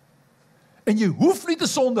 en jy hoef nie te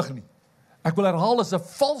sondig nie. Ek wil herhaal, is 'n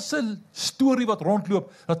valse storie wat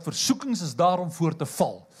rondloop, dat versoekings is daar om voor te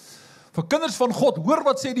val. Vir kinders van God, hoor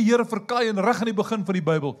wat sê die Here vir Kain reg aan die begin van die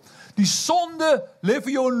Bybel. Die sonde lê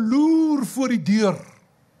vir jou 'n loer voor die deur.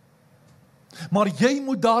 Maar jy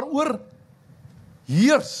moet daaroor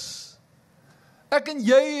heers. Ek en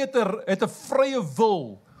jy het 'n vrye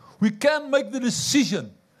wil. We can make the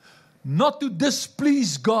decision not to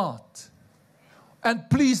displease God and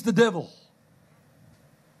please the devil.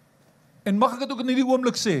 En mag ek dit ook in hierdie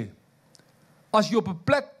oomblik sê, as jy op 'n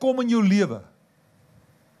plek kom in jou lewe,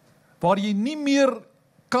 waar jy nie meer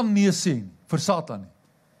kan nee sê nie, vir Satan nie,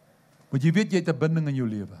 want jy weet jy het 'n binding in jou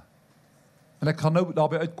lewe. En ek gaan nou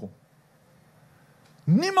daarby uitkom.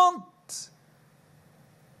 Niemand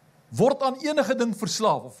word aan enige ding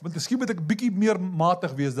verslaaf, of miskien moet ek 'n bietjie meer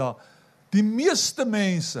matig wees daar. Die meeste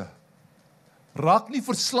mense raak nie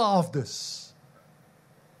verslaafdes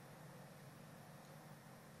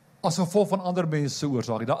as gevolg van ander mense se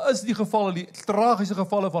oorsaak. Daar is die gevalle, die tragiese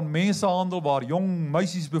gevalle van mensehandel, waar jong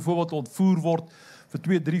meisies byvoorbeeld ontvoer word vir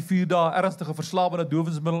 2, 3, 4 dae, ernstige verslawende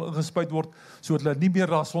dowingsmiddel ingespuit word, sodat hulle nie meer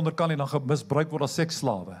daar sonder kan en dan misbruik word as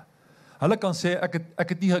seksslawe. Hulle kan sê, ek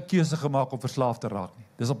het nie 'n keuse gemaak om verslaaf te raak nie.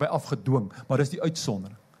 Dis op my afgedwing, maar dis die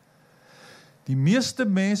uitsondering. Die meeste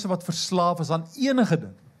mense wat verslaaf is aan enige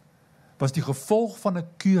ding, was die gevolg van 'n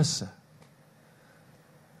keuse.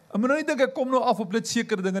 En moet nou nie dink ek kom nou af op net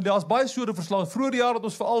sekere dinge. Daar is baie soorte verslawing. Vroeger jare het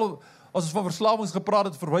ons veral, as ons van verslawings gepraat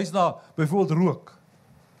het, verwys na byvoorbeeld rook.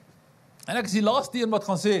 En ek is die laaste een wat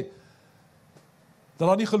gaan sê dat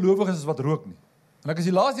daar nie gelowiges is wat rook nie. En ek is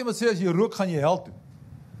die laaste een wat sê as jy rook, gaan jy hel toe.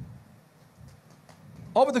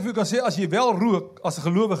 Al wat ek vir jou kan sê, as jy wel rook as 'n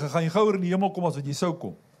gelowige, gaan jy gouer in die hemel kom as wat jy sou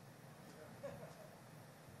kom.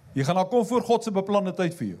 Jy gaan dan kom voor God se beplande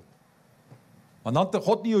tyd vir jou. Want dan het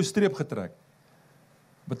God nie jou streep getrek.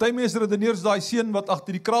 Party mense redeneer as daai seun wat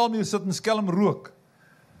agter die kraalmuur sit en skelm rook.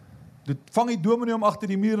 Dit vang die dominee hom agter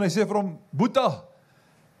die muur en hy sê vir hom, Boeta,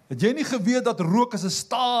 het jy nie geweet dat rook is 'n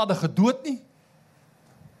stadige dood nie?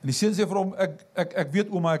 En die seun sê vir hom, ek weet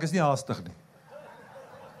ouma, ek is nie haastig nie.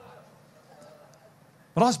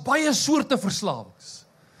 Maar daar's baie soorte verslawings.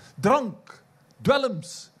 Drank,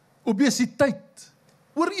 dwelms, obesiteit,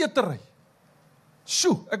 ooretery.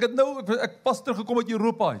 Sjoe, ek pas teruggekom uit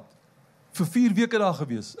Europa uit. Vir 4 weke daar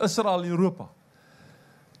gewees, Israel en Europa.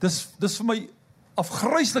 Dis vir my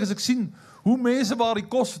afgryslik as ek sien hoe mense waar die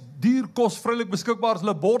dierkos vrylik beskikbaar is,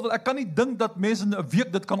 hulle bordel. Ek kan nie dink dat mense in 'n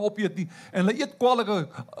week dit kan opeet nie. En hulle eet kwalike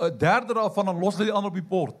 'n derde daarvan en los hulle die ander op die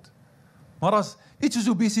bord. Maar as iets soos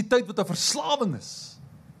obesiteit wat 'n verslawing is.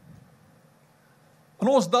 En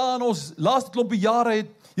ons daar in ons laaste klompie jare het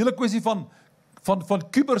hele kwessie van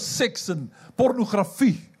kuberseks en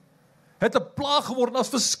pornografie het 'n plaag geword. As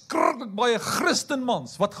verskriklik baie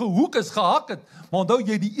Christenmans wat gehoek is, gehak het. Maar onthou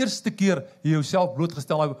jy die eerste keer jy jouself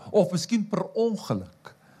blootgestel, of miskien per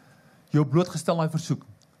ongeluk jou blootgestel aan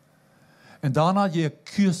versoeking. En daarna het jy 'n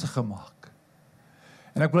keuse gemaak.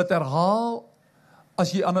 En ek wil dit herhaal,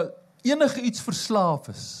 as jy aan enige iets verslaaf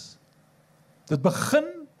is, dit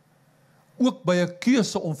begin ook by 'n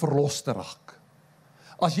keuse om verlos te raak.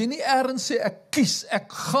 As jy nie ergens sê,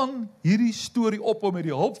 ek gaan hierdie storie ophou met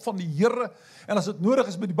die hulp van die Here, en as dit nodig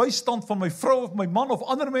is met die bystand van my vrou of my man of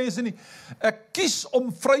ander mense nie, ek kies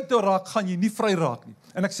om vry te raak, gaan jy nie vry raak nie.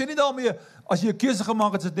 En ek sê nie daarmee, as jy 'n keuse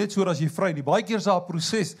gemaak het, is dit net so as jy vry nie. Baie keer is daar 'n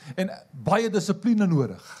proses en baie dissipline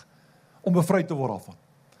nodig om bevry te word daarvan.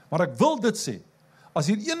 Maar ek wil dit sê, as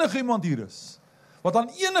hier enige iemand hier is, wat aan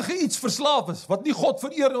enige iets verslaaf is, wat nie God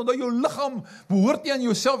vereer, omdat jou liggaam behoort nie aan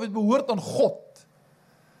jouself, het behoort aan God.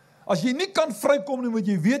 As jy nie kan vrykom nie, moet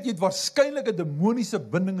jy weet, jy het waarskynlik 'n demoniese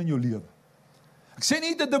binding in jou lewe. Ek sê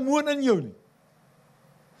nie jy het 'n demoon in jou nie,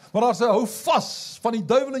 maar daar's 'n hou vas van die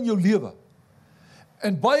duiwel in jou lewe.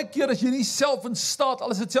 En baie keer as jy nie self in staat,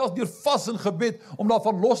 al is dit selfs deur vas en gebed, om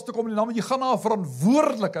daarvan los te kom, en dan moet jy gaan na 'n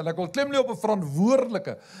verantwoordelike, en ek wil klem lê op 'n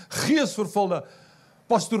verantwoordelike, geesvervulde,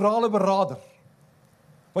 pastorale beraader,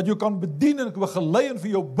 wat jou kan bedien en begelei en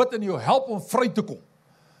vir jou bid en jou help om vry te kom.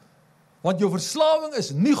 Want jou verslawing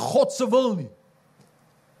is nie God se wil nie.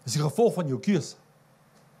 Dis die gevolg van jou keuse.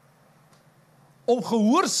 Om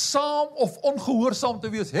gehoorsaam of ongehoorsaam te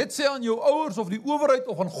wees, het sy aan jou ouers of die owerheid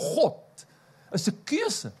of aan God, is 'n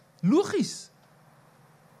keuse. Logies.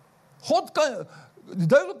 God kan, die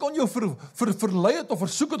duiwel kan jou verlei het of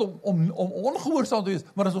versoek het om ongehoorsaam te wees,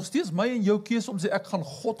 maar dit is nog steeds my en jou keuse om te sê, ek gaan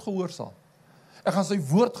God gehoorsaam. Ek gaan sy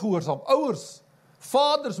woord gehoorsaam. Ouers,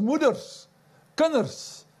 vaders, moeders,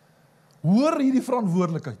 kinders, hoor hierdie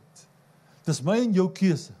verantwoordelikheid. Dis my en jou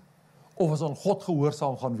keuse, of ons aan God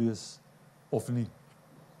gehoorsaam gaan wees, of nie.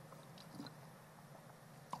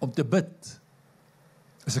 Om te bid,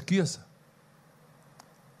 is 'n keuse.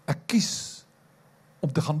 Ek kies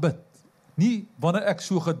om te gaan bid. Nie wanneer ek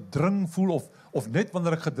so gedring voel, of net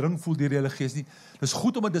wanneer ek gedring voel deur die Heilige Gees nie. Dis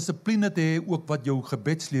goed om 'n dissipline te hê, ook wat jou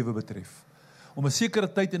gebedslewe betref. Om 'n sekere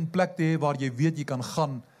tyd en plek te hê, waar jy weet jy kan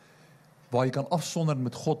gaan, waar jy kan afsonder en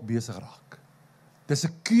met God besig raak. Dis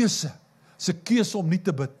 'n keuse. Dis 'n keuse om nie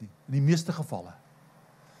te bid nie, in die meeste gevalle.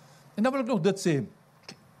 En dan wil ek nog dit sê,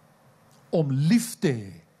 om lief te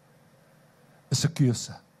hê, is 'n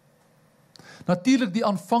keuse. Natuurlik die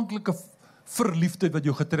aanvanklike verliefdheid wat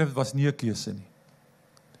jou getref het, was nie 'n keuse nie.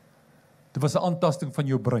 Dit was 'n aantasting van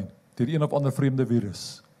jou brein, deur een of ander vreemde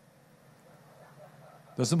virus.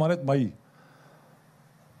 Dis maar net my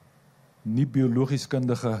nie biologies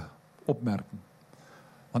kundige opmerking.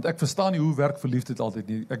 Want ek verstaan nie hoe werk verliefdheid altyd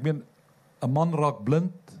nie. Ek meen, 'n man raak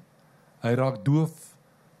blind, hy raak doof,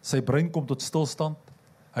 sy brein kom tot stilstand,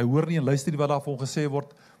 hy hoor nie en luister nie wat daar vir hom gesê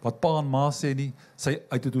word, wat pa en ma sê nie, hy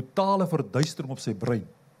het 'n totale verduistering op sy brein.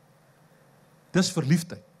 Dis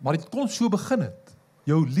verliefdheid, maar dit kon so begin het,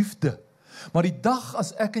 jou liefde. Maar die dag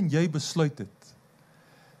as ek en jy besluit het,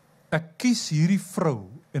 ek kies hierdie vrou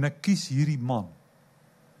en ek kies hierdie man,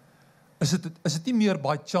 is dit nie meer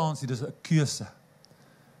by chance nie, dis 'n keuse.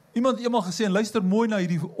 Iemand het eendag gesê, en luister mooi na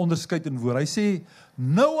hierdie onderskeid in woord, hy sê,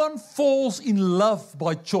 no one falls in love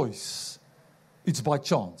by choice, it's by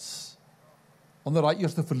chance, onder daai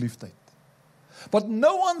eerste verliefdheid. But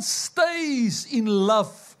no one stays in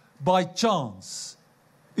love by chance,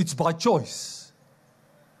 it's by choice.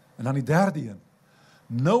 En dan die derde een,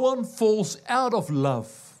 no one falls out of love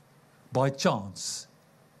by chance,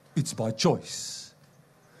 it's by choice.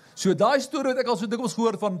 So daai storie het ek al so dikwels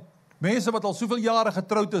gehoor van mense wat al soveel jare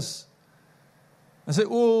getroud is, en sê,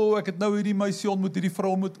 ek het nou hierdie meisie ontmoet, hierdie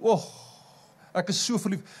vrou ontmoet, ek is so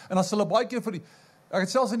verlief, en dan sal hulle baie keer ek het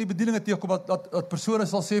selfs in die bedieninge tegekom, dat persone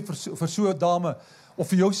sal sê vir so 'n dame, of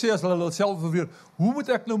vir jou sê as hulle self verweer, hoe moet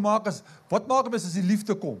ek nou maak, wat maak ek as die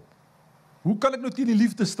liefde kom? Hoe kan ek nou teen die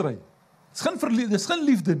liefde stry? Dis geen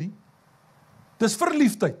liefde nie, dis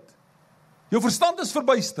verliefdheid. Jou verstand is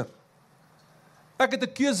verbuister. Ek het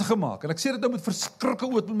 'n keuse gemaak, en ek sê dit nou met verskrikke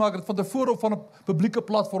ootmoed, maar ek het van tevore op van 'n publieke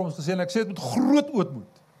platforms gesê, en ek sê dit met groot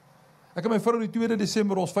ootmoed. Ek het my vrou die 2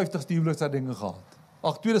 Desember ons 50ste huweliksherdenking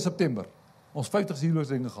gehad. 2 September, ons 50ste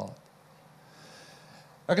huweliksherdenking gehad.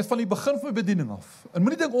 Ek het van die begin van my bediening af, en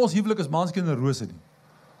moenie dink ons huwelik is maanskind en rose nie.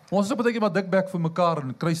 Ons is op 'n tydjie maar dikbek vir mekaar,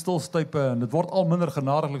 en kry stilstype, en dit word al minder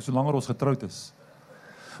genadiglik so langer ons getroud is.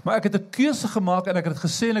 Maar ek het 'n keuse gemaak, en ek het dit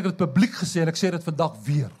gesê, en ek het dit publiek gesê, en ek sê dit vandag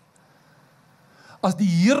weer. As die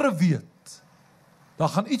Here weet, dan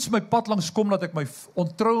gaan iets my pad langs kom, dat ek my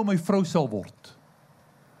ontrou aan my vrou sal word.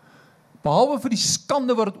 Behalwe vir die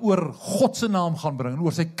skande wat het oor God se naam gaan bring, en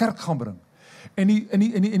oor sy kerk gaan bring. En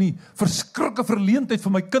die verskrikke verleentheid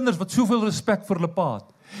vir my kinders, wat soveel respek vir hulle pa het.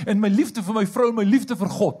 En my liefde vir my vrou, en my liefde vir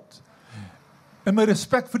God. En my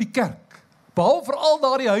respek vir die kerk. Behalwe vir al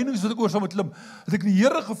daardie heininge wat ek oor saam met klim, het ek die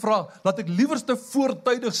Here gevra, dat ek liewerste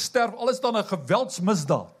voortydig sterf, al is dan 'n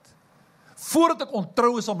geweldsmisdaad, voordat ek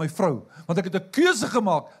ontrou is aan my vrou, want ek het 'n keuse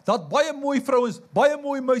gemaak, dat baie mooi vrouens, baie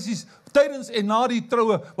mooi meisies, tydens en na die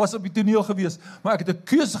troue, was op die toneel gewees, maar ek het 'n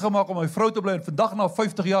keuse gemaak om my vrou te bly, en vandag na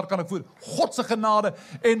 50 jaar kan ek voor God se genade,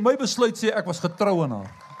 en my besluit sê, ek was getrou aan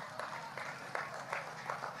haar.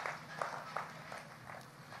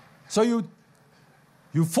 So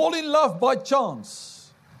you fall in love by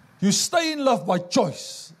chance, you stay in love by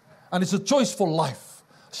choice, and it's a choice for life.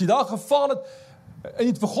 As jy daar gefaal het, en jy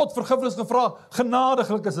het vir God vergifnis gevra,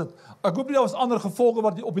 genadiglik is dit. Ek hoop nie daar was ander gevolge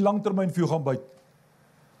wat op die langtermyn vir jou gaan byt.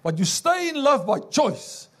 But you stay in love by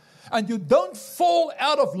choice, and you don't fall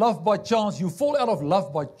out of love by chance, you fall out of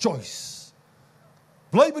love by choice.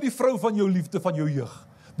 Bly by die vrou van jou liefde, van jou jeug.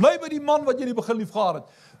 Bly by die man wat jy in die begin lief gehad het.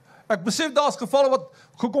 Ek besef daar's gevalle wat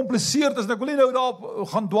gecompliseerd is, en ek wil nie nou daarop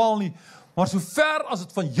gaan dwaal nie, maar so ver as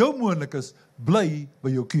dit van jou moontlik is, bly by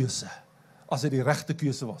jou keuse. As dit die regte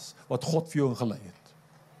keuse was, wat God vir jou ingelei het.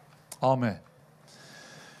 Amen.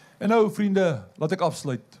 En nou, vriende, laat ek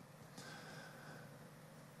afsluit.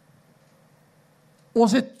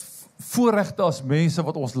 Ons het voorregte as mense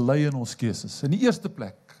wat ons lei in ons keuses. In die eerste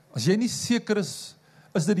plek, as jy nie seker is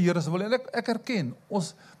dit die Here se wil, en ek erken,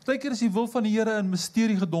 baie keer is die wil van die Here in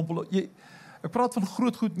misterie gedompel. Ek praat van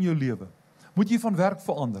groot goed in jou lewe. Moet jy van werk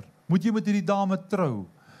verander? Moet jy met hierdie dame trou?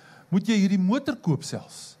 Moet jy hierdie motor koop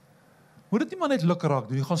selfs? Moet dit nie maar net lukker raak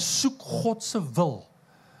doen, jy gaan soek God se wil,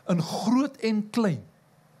 in groot en klein.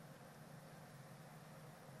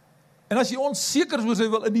 En as jy onseker is oor sy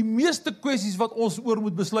wil, in die meeste kwessies wat ons oor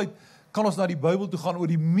moet besluit, kan ons na die Bybel toe gaan oor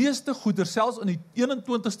die meeste goeder, selfs in die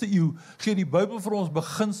 21ste eeu, gee die Bybel vir ons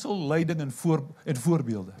beginsel, leiding en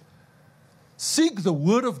voorbeelde. Seek the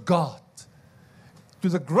word of God. To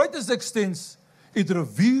the greatest extent, It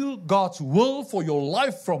reveals God's will for your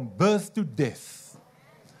life from birth to death.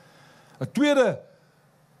 'n tweede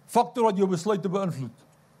faktor wat jou besluit te beïnvloed,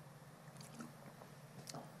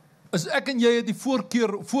 is ek en jy het die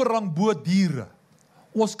voorrang bo diere.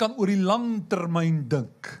 Ons kan oor die lang termyn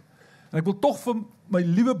dink. En ek wil tog vir my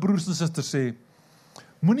liewe broers en susters sê,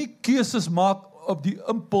 moenie keuses maak op die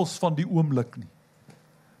impuls van die oomblik nie.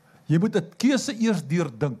 Jy moet 'n keuse eers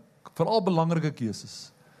deurdink, veral belangrike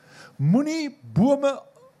keuses. Moenie bome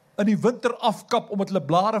in die winter afkap omdat hulle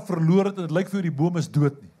blare verloor het en dit lyk vir jou die boom is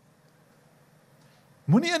dood nie.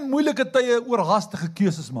 Moenie in moeilike tye oorhaastige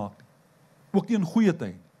keuses maak nie. Ook nie in goeie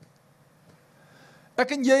tye nie.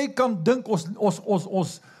 Ek en jy kan dink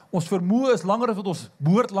ons vermoë is langer as wat ons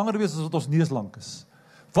behoort langer wees as wat ons neus lank is.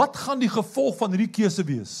 Wat gaan die gevolg van hierdie keuse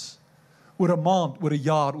wees? Oor 'n maand, oor 'n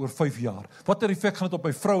jaar, oor 5 jaar. Watter effek gaan dit op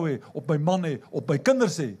my vrou hê, op my man hê, op my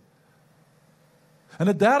kinders hê? En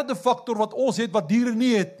 'n derde faktor wat ons het wat diere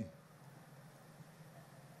nie het nie.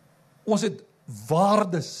 Ons het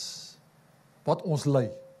waardes wat ons lei.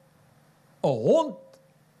 'n Hond,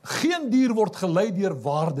 geen dier word gelei deur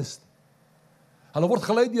waardes nie. Hulle word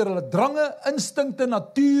gelei deur hulle drange, instinkte,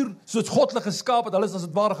 natuur, soos God hulle geskaap het, hulle is as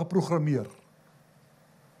dit ware geprogrammeer.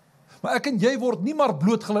 Maar ek en jy word nie maar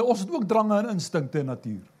blootgelei, ons het ook drange en instinkte en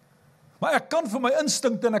natuur. Maar ek kan vir my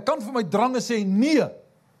instinkte en ek kan vir my drange sê nee.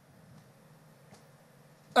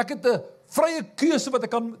 Ek het 'n vrye keuse wat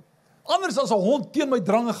ek kan, anders as 'n hond teen my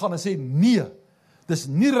drange gaan en sê nee. Dis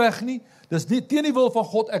nie reg nie, dis nie teen die wil van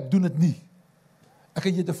God, ek doen dit nie. Ek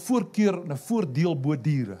en jy het 'n voorkeur en 'n voordeel bo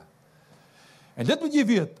diere. En dit moet jy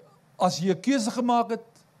weet, as jy 'n keuse gemaak het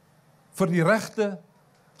vir die regte,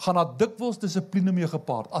 gaan daar dikwels dissipline mee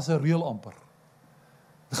gepaard, as 'n reël amper.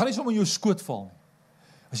 Dit gaan nie sommer in jou skoot val nie.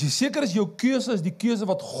 As jy seker is jou keuse is die keuse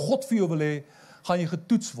wat God vir jou wil hê, gaan jy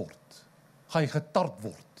getoets word, gaan jy getart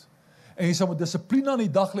word. En jy sal met dissipline aan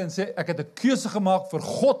die dag lê en sê, ek het 'n keuse gemaak vir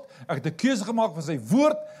God, ek het 'n keuse gemaak vir sy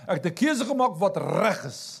woord, ek het 'n keuse gemaak wat reg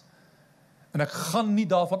is. En ek gaan nie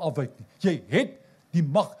daarvan afwyk nie. Jy het die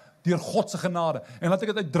mag deur God se genade. En laat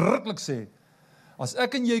ek dit uitdruklik sê, as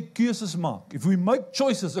ek en jy keuses maak, if we make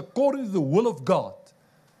choices according to the will of God,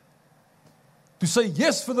 to say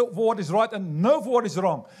yes for what is right and no for what is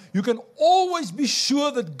wrong, you can always be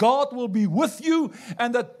sure that God will be with you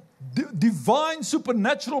and that divine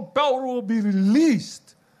supernatural power will be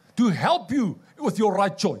released to help you with your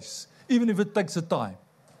right choice, even if it takes a time.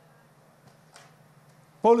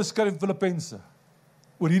 Paulus skryf in Filippense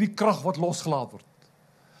oor hierdie krag wat losgelaat word.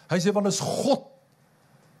 Hy sê, want is God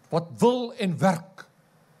wat wil en werk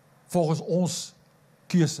volgens ons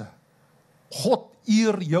keuse. God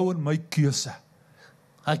eer jou en my keuse.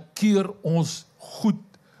 Hy keer ons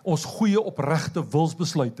goed, ons goeie opregte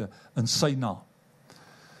wilsbesluite in sy naam.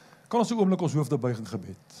 Kan ons 'n oomblik ons hoofde buig in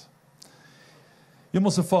gebed.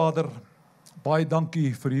 Hemelse Vader, baie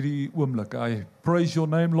dankie vir hierdie oomblik. I praise your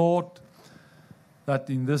name, Lord, that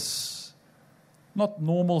in this not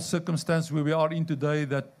normal circumstance where we are in today,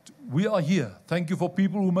 that we are here. Thank you for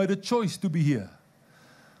people who made a choice to be here.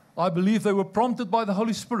 I believe they were prompted by the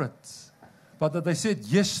Holy Spirit, but that they said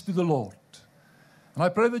yes to the Lord. And I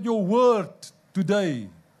pray that your word today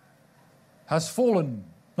has fallen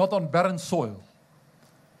not on barren soil,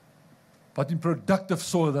 but in productive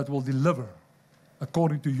soil that will deliver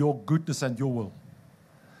according to your goodness and your will.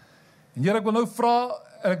 En Here, ek wil nou vra,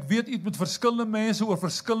 en ek weet u het met verskillende mense oor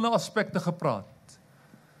verskillende aspekte gepraat.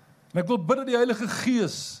 En ek wil bid dat die Heilige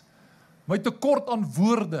Gees my tekort aan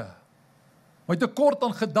woorde, my tekort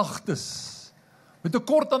aan gedagtes, my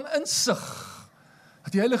tekort aan insig,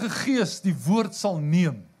 dat die Heilige Gees die woord sal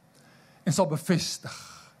neem en sal bevestig.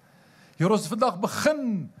 Here, ons vandag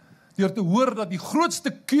begin deur te hoor dat die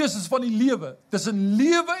grootste keuses van die lewe, tussen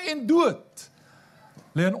lewe en dood,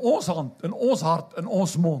 lê in ons hand, in ons hart, in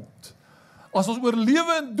ons mond. As ons oor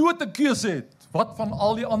lewe en dood 'n keuse het, wat van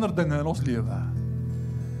al die ander dinge in ons lewe?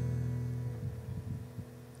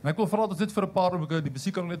 En ek wil vra dat ons net vir 'n paar oomblikke, die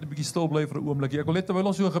musiek kan net 'n bietjie stil bly vir 'n oomblikie. Ek wil net terwyl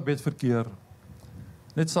ons so 'n gebed verkeer,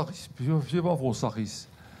 net saggies, sê maar vir ons saggies.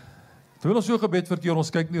 Terwyl ons so 'n gebed verkeer, ons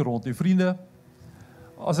kyk nie rond nie. Vriende,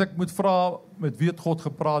 as ek moet vra met wie het God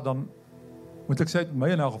gepraat, dan moet ek sê het my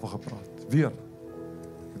in elk geval gepraat. Weer.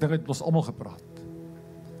 Ek dink hy het ons almal gepraat.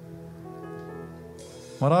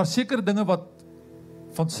 Maar daar is sekere dinge wat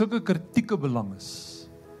van sulke kritieke belang is,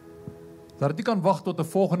 dat dit nie kan wag tot 'n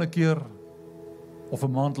volgende keer of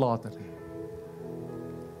 'n maand later nie.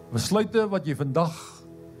 Besluite wat jy vandag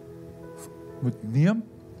moet neem,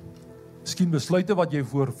 miskien besluite wat jy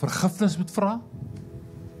voor vergifnis moet vra,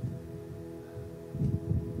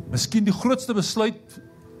 miskien die grootste besluit,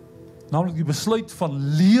 naamlik die besluit van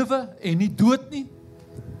lewe en nie dood nie.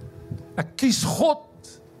 Ek kies God.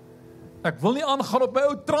 Ek wil nie aangaan op my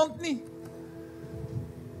ou trant nie.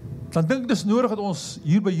 Dan dink ek dis nodig dat ons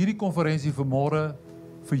hier by hierdie konferensie vanmôre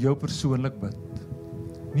vir jou persoonlik bid.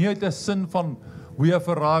 Nie uit 'n sin van we have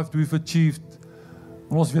arrived, we've achieved,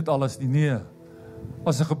 en ons weet alles nie. Nee,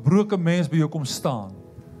 as 'n gebroke mens by jou kom staan,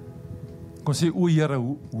 kom sê, o Here,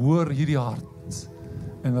 hoor hierdie hart,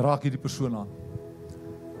 en raak hierdie persoon aan.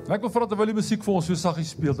 En ek wil vra terwyl die musiek vir ons so saggies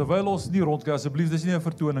speel, terwyl ons nie rondkyk, asseblief, dis nie 'n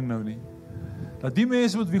vertoning nou nie, dat die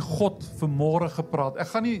mense met wie God vanmôre gepraat, ek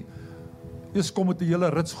gaan nie eers kom met 'n hele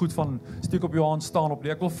rits goed van steek op jou hand, staan op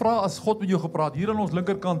nie. Ek wil vra, as God met jou gepraat, hier aan ons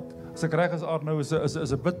linkerkant, as ek reg is, Arno, is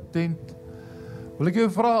 'n bidtent, wil ek jou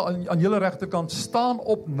vra, aan julle regterkant, staan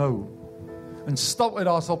op nou, en stap uit,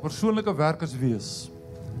 daar sal persoonlike werkers wees,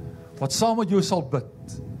 wat saam met jou sal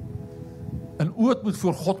bid, en ooit moet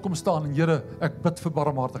voor God kom staan, en Here, ek bid vir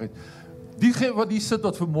barmhartigheid. Diegene wat hier sit,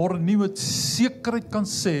 wat vanmôre nie met sekerheid kan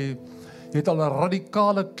sê, jy het al 'n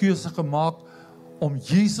radikale keuse gemaak, om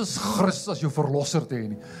Jesus Christus as jou verlosser te hê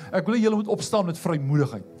nie. Ek wil julle moet opstaan met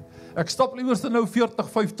vrymoedigheid. Ek stap liewerste nou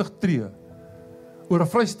 40-50 tree, oor 'n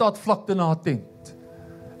Vrystaat vlakte na 'n tent,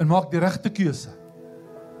 en maak die regte keuse.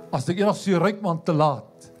 As ek eendag so ryk man te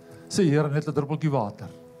laat, sê Here, net 'n druppeltjie water.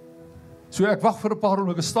 So ek wag vir 'n paar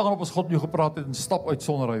oomblikke, staan op as God met jou gepraat het, en stap uit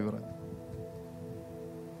sonder huiwering.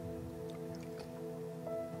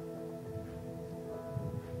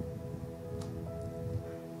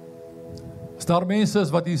 As daar mense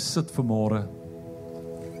is wat hier sit vanmôre,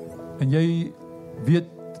 en jy weet,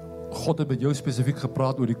 God het met jou spesifiek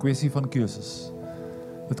gepraat oor die kwessie van keuses.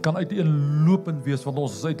 Dit kan uiteenlopend wees, want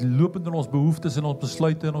ons is uitlopend in ons behoeftes en ons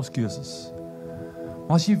besluite en ons keuses.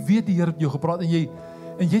 Maar as jy weet die Here het met jou gepraat, en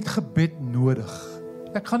jy het gebed nodig.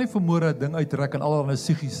 Ek gaan nie vanmôre 'n ding uitrek en allerlei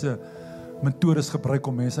psigiese metodes gebruik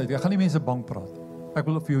om mense uit. Ek gaan nie mense bang praat. Ek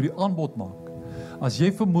wil vir jou die aanbod maak. As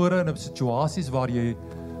jy vanmôre in 'n situasies waar jy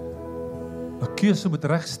 'n keuse moet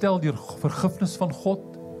regstel deur vergifnis van God,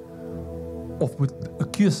 of moet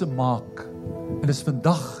 'n keuse maak, en dis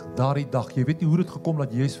vandag daardie dag, jy weet nie hoe dit gekom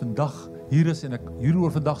dat jy is vandag hier is, en ek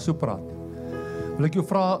hieroor vandag so praat, wil ek jou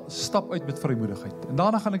vra, stap uit met vrymoedigheid, en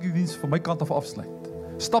daarna gaan ek die diens van my kant af afsluit.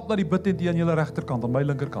 Stap na die bidtent hier aan julle regterkant, aan my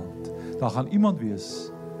linkerkant, daar gaan iemand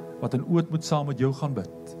wees, wat in oot moet saam met jou gaan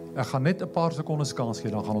bid. Ek gaan net 'n paar sekondes kans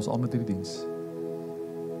gee, dan gaan ons aan met hierdie diens.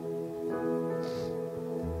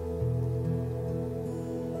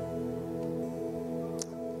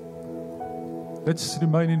 Let's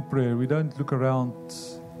remain in prayer. We don't look around.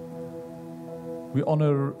 We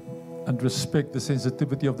honor and respect the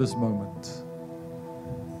sensitivity of this moment.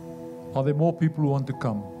 Are there more people who want to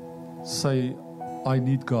come? Say, I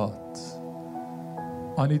need God.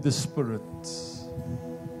 I need the Spirit.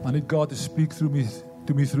 I need God to speak to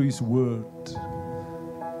me through His Word.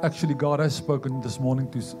 Actually, God has spoken this morning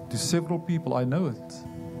to several people. I know it.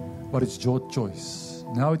 But it's your choice.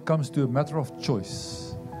 Now it comes to a matter of choice.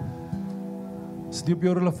 As dit op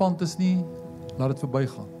jou relevant is nie, laat dit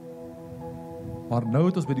verbygaan. Maar nou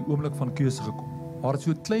het ons by die oomblik van keuse gekom, waar het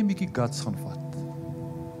so 'n klein bietjie guts gaan vat,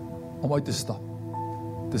 om uit te stap,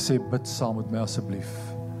 te sê, bid saam met my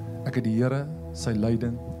asseblief. Ek het die Here, sy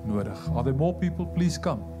leiding nodig. Are there more people? Please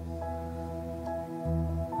come.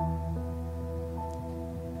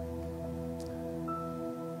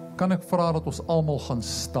 Kan ek vra dat ons almal gaan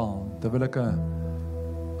staan, terwyl ek 'n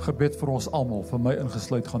gebed vir ons almal, vir my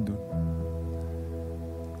ingesluit, gaan doen.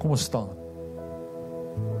 Kom ons staan.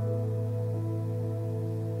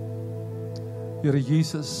 Here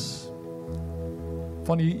Jesus,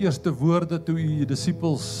 van die eerste woorde toe U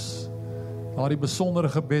disippels daardie besondere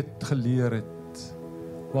gebed geleer het,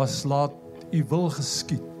 was laat U wil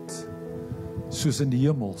geskied, soos in die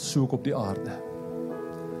hemel, so ook op die aarde.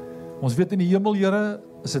 Ons weet in die hemel, Here,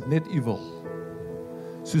 is dit net U wil.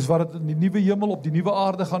 Soos wat dit in die nuwe hemel op die nuwe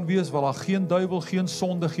aarde gaan wees, waar daar geen duiwel, geen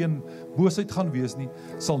sonde, geen boosheid gaan wees nie,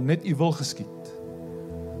 sal net U wil geskied.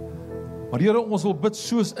 Maar Here, ons wil bid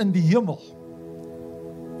soos in die hemel,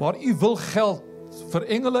 waar U wil geld vir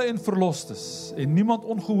engele en verlostes, en niemand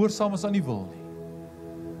ongehoorsaam is aan U wil nie.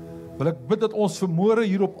 Wil ek bid dat ons vanmôre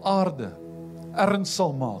hier op aarde erns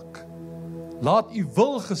sal maak. Laat U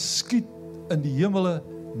wil geskied in die hemele,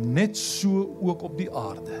 net so ook op die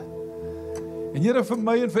aarde. En Here, vir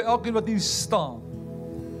my en vir elkeen wat hier staan,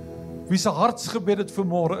 wie se hartsgebed dit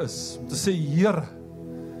vanmôre is, om te sê, Here,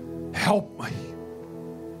 help my.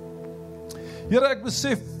 Here, ek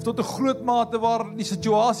besef tot 'n groot mate waar die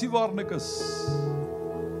situasie waarin ek is,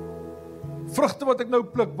 vrugte wat ek nou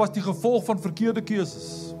pluk, was die gevolg van verkeerde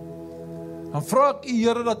keuses. Dan vra ek U,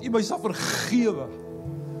 Here, dat U my sal vergewe,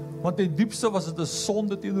 want ten diepste was dit 'n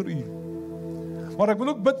sonde teenoor U. Maar ek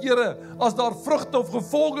wil ook bid, Here, as daar vrugte of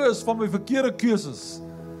gevolge is van my verkeerde keuses,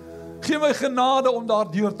 gee my genade om daar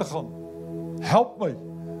deur te gaan. Help my.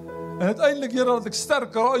 En uiteindelik, Here, dat ek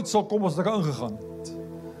sterker uit sal kom as ek ingegaan het.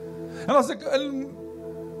 En as ek in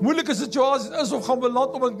moeilike situasies is of gaan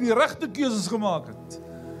beland omdat ek die regte keuses gemaak het,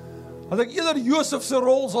 dat ek eerder Josef se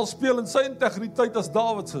rol sal speel in sy integriteit as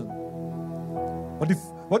Dawid se.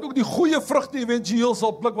 Wat ook die goeie vrugte eventueel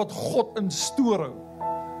sal pluk wat God in stoor hou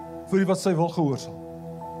vir die wat sy wil gehoorsaam.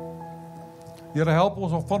 Here, help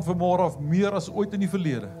ons om van vanmôre af meer as ooit in die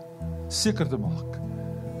verlede seker te maak.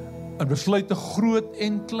 In besluite groot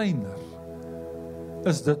en kleiner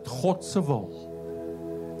is dit God se wil.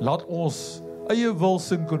 Laat ons eie wil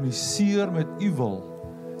sinkroniseer met u wil.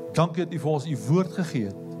 Dankie dat u vir ons u woord gegee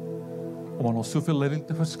het om aan ons soveel leiding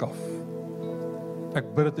te verskaf. Ek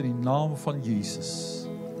bid dit in die naam van Jesus.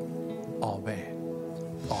 Amen.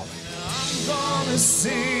 Amen. I'm gonna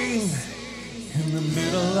sing in the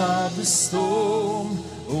middle of the storm.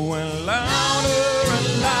 When louder and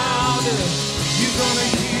louder, you're gonna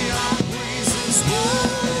hear our praises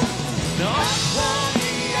roar. Not from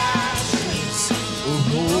the ashes,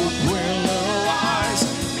 hope will arise.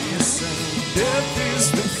 Yes, and death is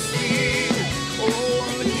defeated. Oh,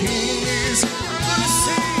 the King is. I'm gonna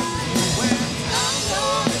sing when I'm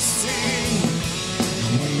gonna sing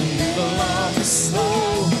in the middle of the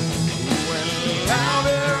storm. When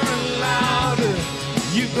louder and louder,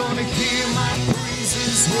 you're gonna hear my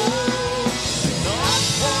praises roar. Not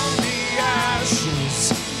from the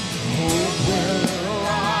ashes, hope will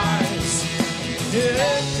arise.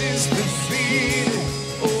 Death is defeated.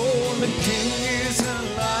 Oh, the King